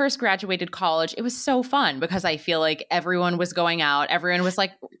when I first graduated college, it was so fun because I feel like everyone was going out. Everyone was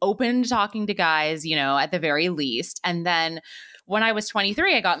like open to talking to guys, you know, at the very least. And then when I was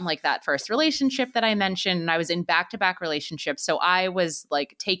 23, I got in like that first relationship that I mentioned, and I was in back-to-back relationships. So I was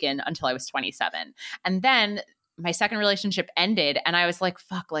like taken until I was 27. And then my second relationship ended and I was like,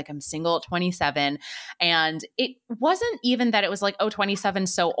 fuck, like I'm single at 27. And it wasn't even that it was like, oh, 27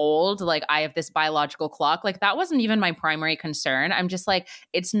 so old. Like I have this biological clock. Like that wasn't even my primary concern. I'm just like,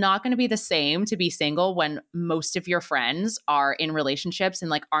 it's not going to be the same to be single when most of your friends are in relationships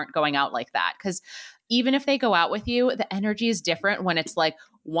and like aren't going out like that. Because even if they go out with you, the energy is different when it's like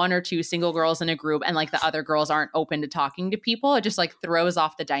one or two single girls in a group and like the other girls aren't open to talking to people. It just like throws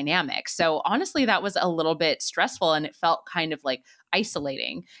off the dynamic. So honestly, that was a little bit stressful and it felt kind of like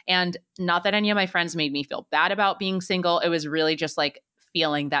isolating. And not that any of my friends made me feel bad about being single. It was really just like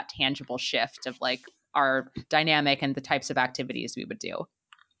feeling that tangible shift of like our dynamic and the types of activities we would do.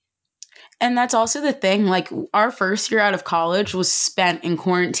 And that's also the thing, like our first year out of college was spent in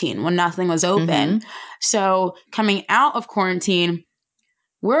quarantine when nothing was open. Mm-hmm. So coming out of quarantine,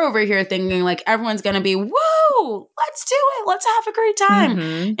 we're over here thinking like everyone's going to be, woo, let's do it. Let's have a great time.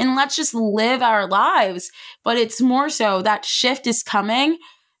 Mm-hmm. And let's just live our lives. But it's more so that shift is coming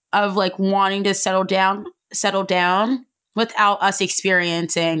of like wanting to settle down without us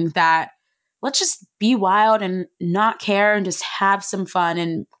experiencing that. Let's just be wild and not care and just have some fun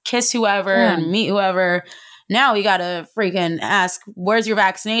and kiss whoever and meet whoever. Now we got to freaking ask, where's your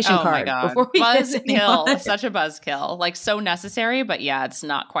vaccination card? My God. Before we buzzkill. Such a buzzkill. Like so necessary, but yeah, it's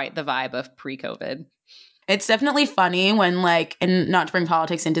not quite the vibe of pre-COVID. It's definitely funny when like, and not to bring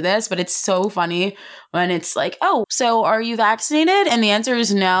politics into this, but it's so funny when it's like, oh, so are you vaccinated? And the answer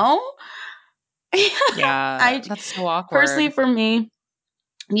is no. Yeah, that's so awkward. Personally for me,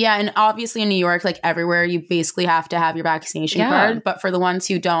 yeah, and obviously in New York, like everywhere, you basically have to have your vaccination card. But for the ones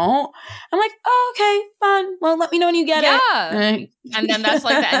who don't, I'm like, oh, okay, fun. Well, let me know when you get it. And then that's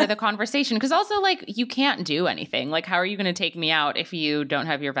like the end of the conversation. Because also, like, you can't do anything. Like, how are you going to take me out if you don't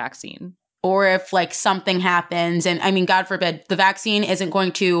have your vaccine? Or if like something happens, and I mean, God forbid, the vaccine isn't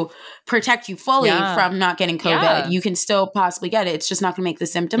going to protect you fully from not getting COVID. Yeah. You can still possibly get it. It's just not going to make the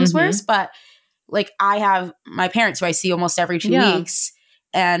symptoms worse. But like I have my parents who I see almost every 2 weeks.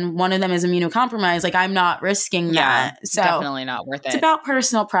 And one of them is immunocompromised. Like I'm not risking that. So definitely not worth it. It's about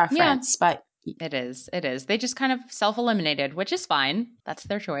personal preference, but it is. They just kind of self-eliminated, which is fine. That's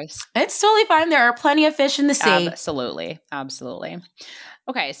their choice. It's totally fine. There are plenty of fish in the sea. Absolutely.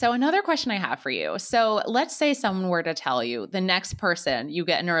 Okay, so another question I have for you. So let's say someone were to tell you the next person you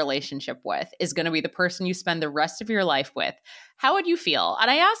get in a relationship with is going to be the person you spend the rest of your life with. How would you feel? And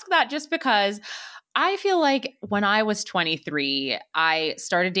I ask that just because I feel like when I was 23, I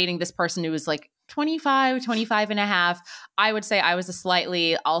started dating this person who was like 25 and a half. I would say I was a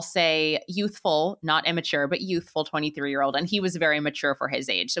slightly, I'll say youthful, not immature, but youthful 23-year-old. And he was very mature for his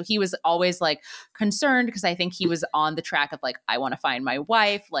age. So he was always like concerned because I think he was on the track of like, I want to find my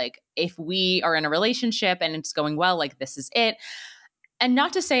wife. Like if we are in a relationship and it's going well, like this is it. And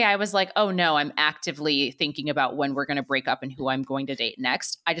not to say I was like, oh no, I'm actively thinking about when we're going to break up and who I'm going to date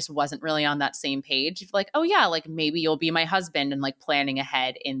next. I just wasn't really on that same page. Like, oh yeah, like maybe you'll be my husband and like planning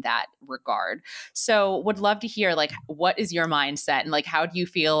ahead in that regard. So would love to hear like, what is your mindset and like, how do you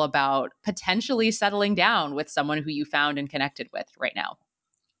feel about potentially settling down with someone who you found and connected with right now?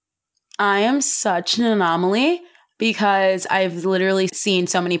 I am such an anomaly because I've literally seen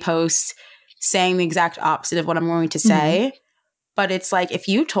so many posts saying the exact opposite of what I'm going to say. Mm-hmm. But it's like, if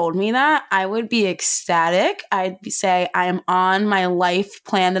you told me that, I would be ecstatic. I'd say I am on my life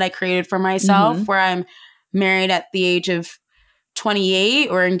plan that I created for myself, where I'm married at the age of 28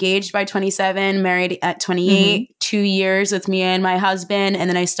 or engaged by 27, married at 28, 2 years with me and my husband. And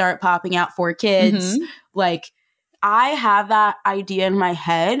then I start popping out 4 kids. Like, I have that idea in my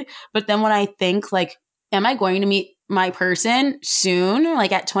head. But then when I think like, am I going to meet my person soon,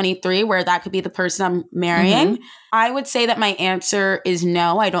 like at 23, where that could be the person I'm marrying? I would say that my answer is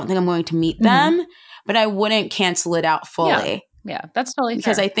no. I don't think I'm going to meet them, but I wouldn't cancel it out fully. Yeah, that's totally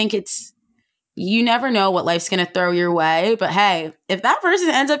because fair. I think you never know what life's going to throw your way. But hey, if that person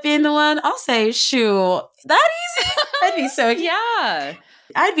ends up being the one, I'll say, shoot, that easy. That'd be so Yeah.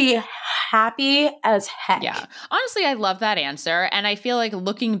 I'd be happy as heck. Yeah. Honestly, I love that answer. And I feel like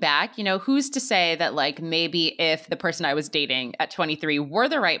looking back, who's to say that like maybe if the person I was dating at 23 were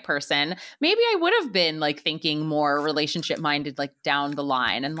the right person, maybe I would have been like thinking more relationship minded like down the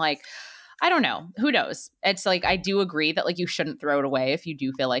line. And like, I don't know. Who knows? It's like, I do agree that like you shouldn't throw it away if you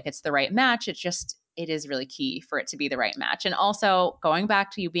do feel like it's the right match. It is really key for it to be the right match. And also going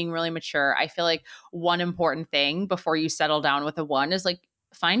back to you being really mature, I feel like one important thing before you settle down with a one is like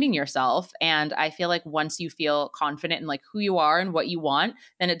finding yourself. And I feel like once you feel confident in like who you are and what you want,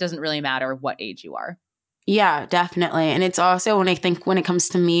 then it doesn't really matter what age you are. Yeah, definitely. And it's also when it comes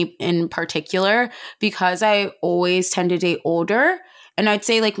to me in particular, because I always tend to date older, and I'd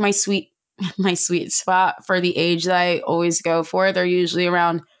say like my sweet spot for the age that I always go for, they're usually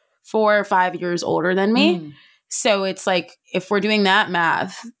around 4 or 5 years older than me. So it's like, if we're doing that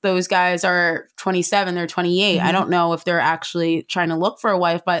math, those guys are 27, they're 28. I don't know if they're actually trying to look for a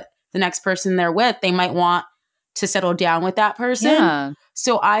wife, but the next person they're with, they might want to settle down with that person. Yeah.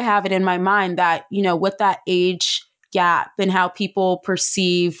 So I have it in my mind that, with that age gap and how people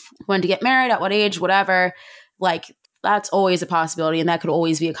perceive when to get married, at what age, whatever, like that's always a possibility, and that could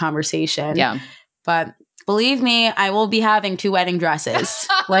always be a conversation. Yeah. But believe me, I will be having 2 wedding dresses.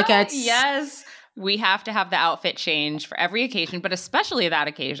 Like it's yes. We have to have the outfit change for every occasion, but especially that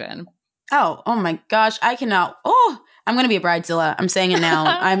occasion. Oh my gosh. I cannot. I'm going to be a bridezilla. I'm saying it now.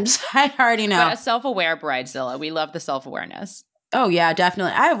 I already know. But a self-aware bridezilla. We love the self-awareness. Oh, yeah,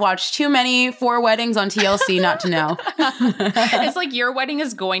 definitely. I have watched too many 4 weddings on TLC not to know. It's like your wedding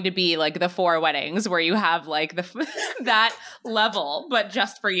is going to be like the 4 weddings where you have like that level, but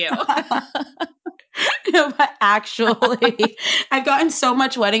just for you. No, but actually, I've gotten so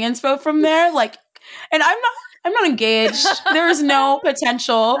much wedding inspo from there. Like, and I'm not engaged. There is no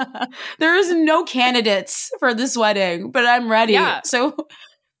potential. There is no candidates for this wedding, but I'm ready. Yeah. So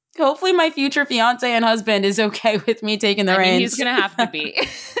hopefully my future fiance and husband is okay with me taking the reins. He's going to have to be.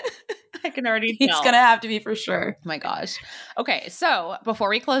 I can already tell. He's going to have to be for sure. Oh my gosh. Okay, so before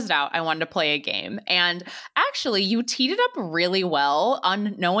we closed out, I wanted to play a game. And actually, you teed it up really well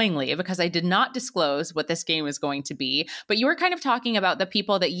unknowingly because I did not disclose what this game was going to be. But you were kind of talking about the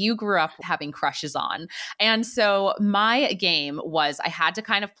people that you grew up having crushes on. And so my game was I had to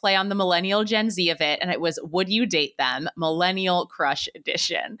kind of play on the millennial Gen Z of it. And it was Would You Date Them? Millennial Crush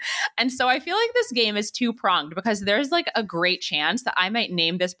Edition. And so I feel like this game is two-pronged because there's like a great chance that I might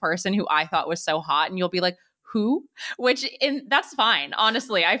name this person who I thought was so hot and you'll be like, who? That's fine.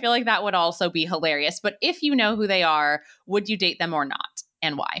 Honestly, I feel like that would also be hilarious. But if you know who they are, would you date them or not?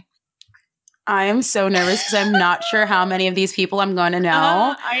 And why? I am so nervous because I'm not sure how many of these people I'm going to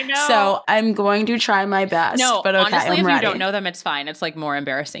know. I know. So I'm going to try my best. No, but okay, honestly, I'm if ready. you don't know them, it's fine. It's like more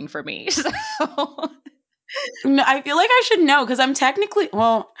embarrassing for me. So. No, I feel like I should know because I'm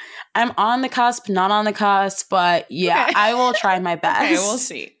I'm on the cusp, not on the cusp, but yeah, okay. I will try my best. Okay, we'll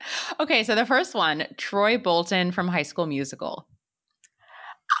see. Okay, so the first one, Troy Bolton from High School Musical.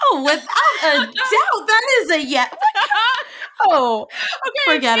 Oh, without a doubt, that is a yes. Oh,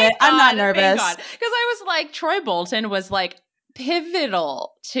 okay, forget it. I'm not nervous. Because I was like, Troy Bolton was like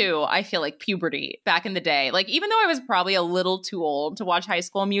pivotal to, I feel like, puberty back in the day. Like, even though I was probably a little too old to watch High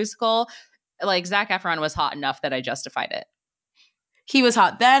School Musical, like Zac Efron was hot enough that I justified it. He was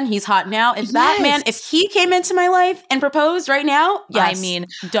hot then. He's hot now. If that man, if he came into my life and proposed right now, yes, I mean,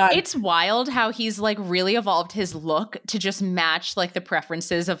 done. It's wild how he's like really evolved his look to just match like the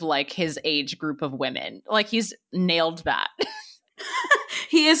preferences of like his age group of women. Like he's nailed that.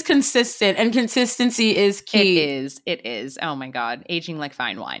 He is consistent, and consistency is key. It is. Oh my God. Aging like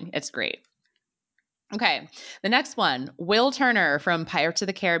fine wine. It's great. Okay, the next one, Will Turner from Pirates of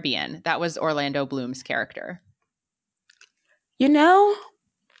the Caribbean. That was Orlando Bloom's character. You know,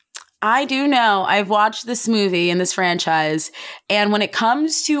 I do know. I've watched this movie and this franchise, and when it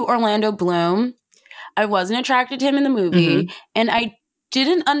comes to Orlando Bloom, I wasn't attracted to him in the movie, and I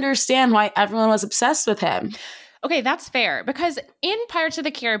didn't understand why everyone was obsessed with him. Okay, that's fair because in Pirates of the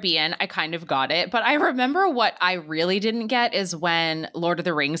Caribbean, I kind of got it. But I remember what I really didn't get is when Lord of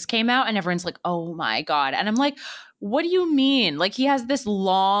the Rings came out and everyone's like, oh my God. And I'm like, what do you mean? Like he has this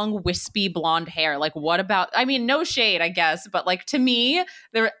long, wispy blonde hair. Like what about, I mean, no shade, I guess. But like to me,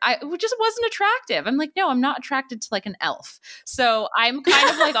 it just wasn't attractive. I'm like, no, I'm not attracted to like an elf. So I'm kind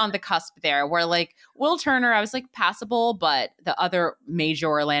of like on the cusp there where like Will Turner, I was like passable, but the other major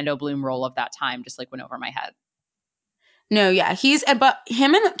Orlando Bloom role of that time just like went over my head. No, yeah, but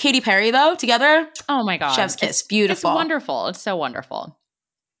him and Katy Perry though together. Oh my God, chef's kiss, beautiful. It's wonderful. It's so wonderful.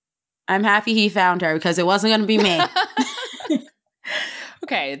 I'm happy he found her because it wasn't going to be me.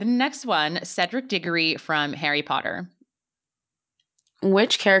 Okay, the next one, Cedric Diggory from Harry Potter.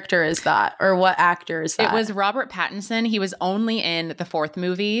 Which character is that? Or what actor is that? It was Robert Pattinson. He was only in the 4th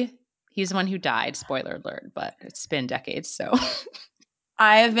movie. He's the one who died, spoiler alert, but it's been decades, so.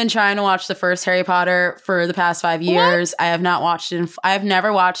 I have been trying to watch the first Harry Potter for the past 5 years. What? I have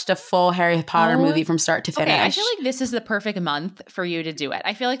never watched a full Harry Potter movie from start to finish. Okay, I feel like this is the perfect month for you to do it.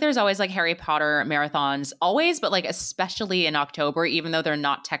 I feel like there's always like Harry Potter marathons, always, but like especially in October, even though they're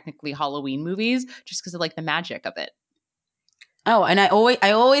not technically Halloween movies, just because of like the magic of it. Oh, and I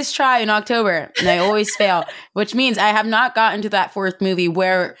always try in October, and I always fail, which means I have not gotten to that 4th movie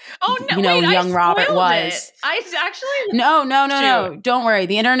where, young Robert was. I actually... No. Don't worry.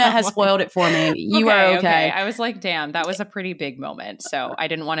 The internet has spoiled it for me. You are okay. I was like, damn, that was a pretty big moment, so I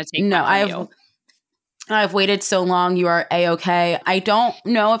didn't want to take that from you. I've waited so long. You are A-okay. I don't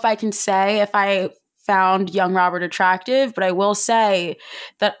know if I can say if I found young Robert attractive, but I will say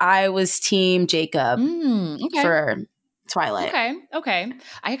that I was team Jacob for Twilight. Okay.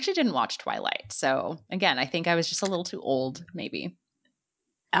 I actually didn't watch Twilight. So again, I think I was just a little too old, maybe.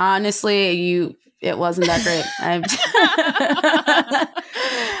 Honestly, it wasn't that great.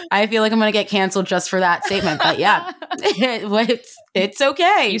 I feel like I'm going to get canceled just for that statement. But yeah, it's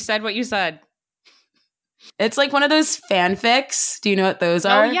okay. You said what you said. It's like one of those fanfics. Do you know what those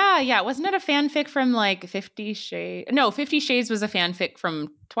are? Oh, yeah. Wasn't it a fanfic from like 50 Shades? No, 50 Shades was a fanfic from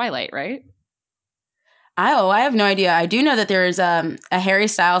Twilight, right? I have no idea. I do know that there is a Harry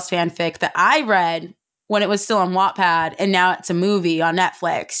Styles fanfic that I read when it was still on Wattpad, and now it's a movie on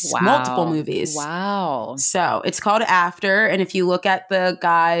Netflix. Wow. Multiple movies. Wow. So it's called After, and if you look at the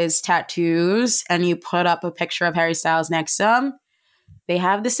guy's tattoos and you put up a picture of Harry Styles next to them, they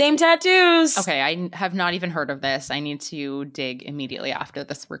have the same tattoos. Okay, I have not even heard of this. I need to dig immediately after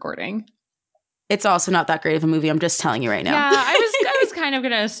this recording. It's also not that great of a movie. I'm just telling you right now. Yeah, I was kind of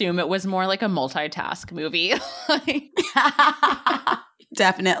going to assume it was more like a multitask movie.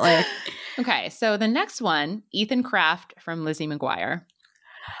 Definitely. Okay, so the next one, Ethan Kraft from Lizzie McGuire.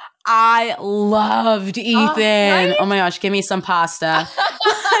 I loved Ethan. Right? Oh my gosh, give me some pasta.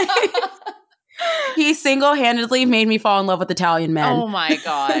 He single-handedly made me fall in love with Italian men. Oh my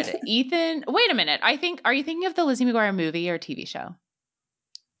God. Ethan, wait a minute. Are you thinking of the Lizzie McGuire movie or TV show?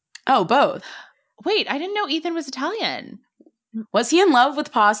 Oh, both. Wait, I didn't know Ethan was Italian. Was he in love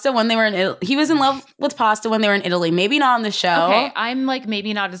with pasta when they were in Italy? He was in love with pasta when they were in Italy. Maybe not on the show. Okay, I'm like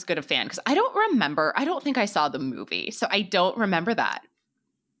maybe not as good a fan because I don't remember. I don't think I saw the movie, so I don't remember that.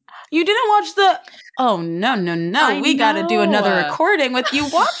 You didn't watch the... Oh, no. We got to do another recording with you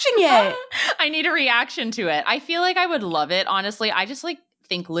watching it. I need a reaction to it. I feel like I would love it, honestly. I just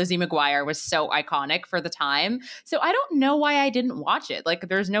think Lizzie McGuire was so iconic for the time. So I don't know why I didn't watch it. Like,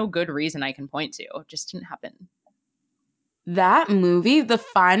 there's no good reason I can point to. It just didn't happen. That movie, the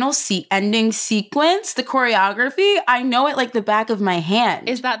final ending sequence, the choreography, I know it like the back of my hand.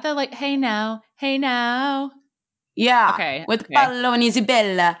 Is that the like, hey now? Yeah. Okay. With Paolo and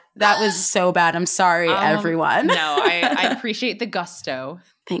Isabella. That was so bad. I'm sorry, everyone. No, I appreciate the gusto.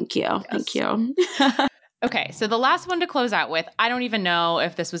 Thank you. Yes. Thank you. Okay, so the last one to close out with, I don't even know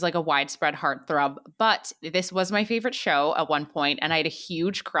if this was like a widespread heartthrob, but this was my favorite show at one point, and I had a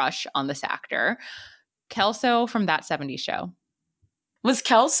huge crush on this actor. Kelso from That 70s Show. Was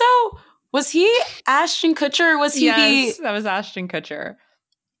Kelso? Was he Ashton Kutcher or was he Yes, that was Ashton Kutcher.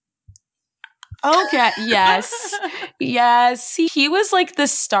 Okay, yes. Yes. He was like the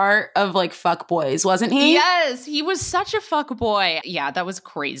start of like fuck boys, wasn't he? Yes, he was such a fuck boy. Yeah, that was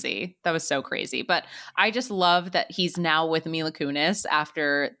crazy. That was so crazy. But I just love that he's now with Mila Kunis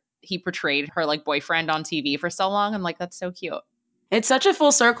after he portrayed her like boyfriend on TV for so long. I'm like, that's so cute. It's such a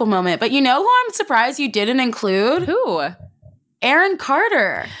full circle moment. But you know who I'm surprised you didn't include? Who? Aaron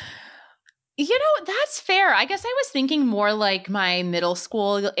Carter. You know, that's fair. I guess I was thinking more like my middle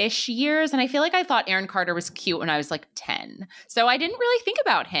school-ish years, and I feel like I thought Aaron Carter was cute when I was like 10. So I didn't really think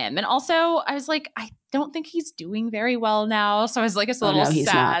about him. And also, I was like, I don't think he's doing very well now. So I was like, it's a little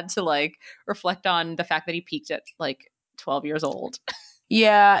sad to like reflect on the fact that he peaked at like 12 years old.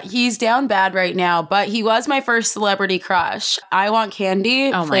 Yeah, he's down bad right now, but he was my first celebrity crush. I Want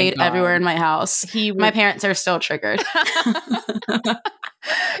Candy played everywhere in my house. My parents are still triggered.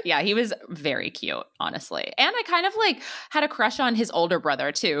 Yeah, he was very cute, honestly. And I kind of like had a crush on his older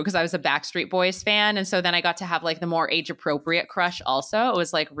brother too, because I was a Backstreet Boys fan. And so then I got to have like the more age appropriate crush also. It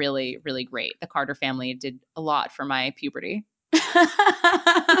was like really, really great. The Carter family did a lot for my puberty.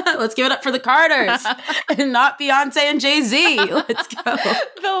 Let's give it up for the Carters and not Beyonce and Jay-Z. Let's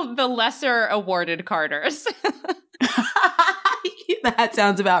go. The lesser awarded Carters. That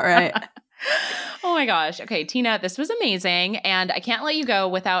sounds about right. Oh my gosh. Okay, Tina, this was amazing. And I can't let you go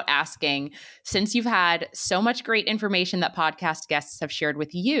without asking, since you've had so much great information that podcast guests have shared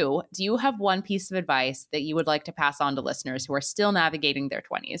with you, do you have one piece of advice that you would like to pass on to listeners who are still navigating their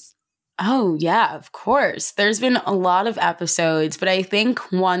 20s? Oh, yeah, of course. There's been a lot of episodes, but I think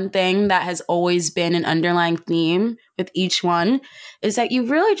one thing that has always been an underlying theme with each one is that you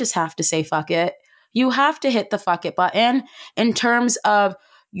really just have to say fuck it. You have to hit the fuck it button in terms of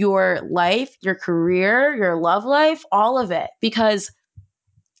your life, your career, your love life, all of it, because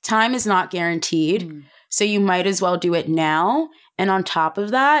time is not guaranteed. So you might as well do it now. And on top of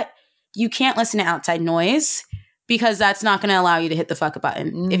that, you can't listen to outside noise, because that's not going to allow you to hit the fuck it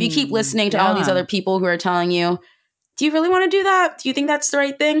button. If you keep listening to all these other people who are telling you, do you really want to do that? Do you think that's the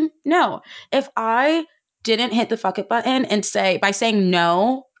right thing? No. If I didn't hit the fuck it button and by saying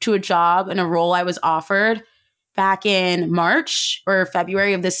no to a job and a role I was offered back in March or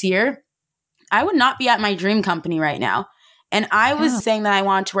February of this year, I would not be at my dream company right now. And I was saying that I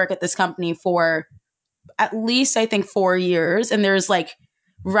wanted to work at this company for at least, I think, 4 years. And there's like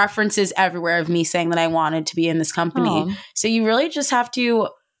references everywhere of me saying that I wanted to be in this company. So you really just have to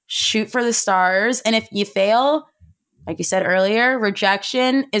shoot for the stars. And if you fail, like you said earlier,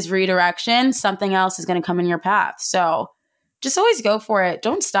 rejection is redirection. Something else is going to come in your path. So just always go for it.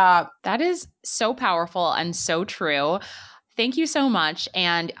 Don't stop. That is so powerful and so true. Thank you so much.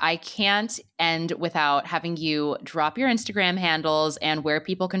 And I can't end without having you drop your Instagram handles and where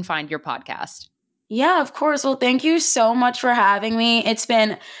people can find your podcast. Yeah, of course. Well, thank you so much for having me. It's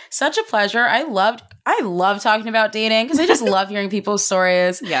been such a pleasure. I love talking about dating because I just love hearing people's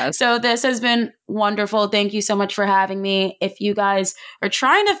stories. Yes. So this has been wonderful. Thank you so much for having me. If you guys are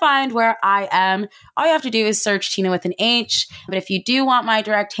trying to find where I am, all you have to do is search Tina with an H. But if you do want my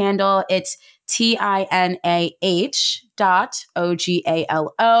direct handle, it's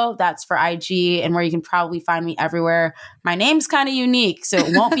TINAH.OGALO. That's for IG, and where you can probably find me everywhere. My name's kind of unique, so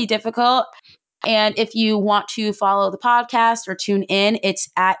it won't be difficult. And if you want to follow the podcast or tune in, it's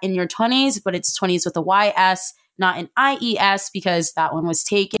at In Your 20s, but it's 20s with a YS, not an IES, because that one was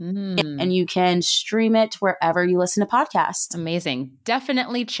taken. And you can stream it wherever you listen to podcasts. Amazing.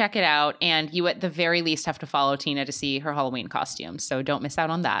 Definitely check it out. And you at the very least have to follow Tina to see her Halloween costume. So don't miss out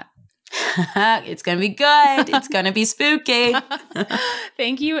on that. It's going to be good. It's going to be spooky.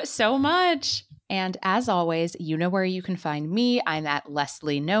 Thank you so much. And as always, you know where you can find me. I'm at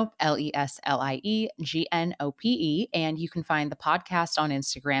Leslie Knope, LeslieGnope. And you can find the podcast on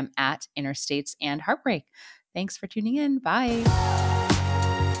Instagram at Interstates and Heartbreak. Thanks for tuning in. Bye.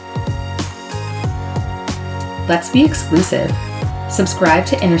 Let's be exclusive. Subscribe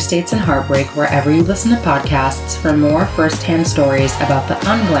to Interstates and Heartbreak wherever you listen to podcasts for more firsthand stories about the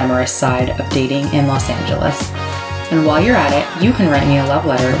unglamorous side of dating in Los Angeles. And while you're at it, you can write me a love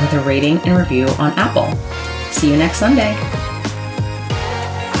letter with a rating and review on Apple. See you next Sunday.